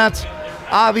all of that.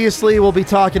 Obviously, we'll be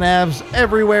talking Avs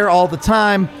everywhere all the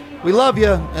time. We love you,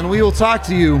 and we will talk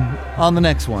to you on the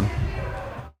next one.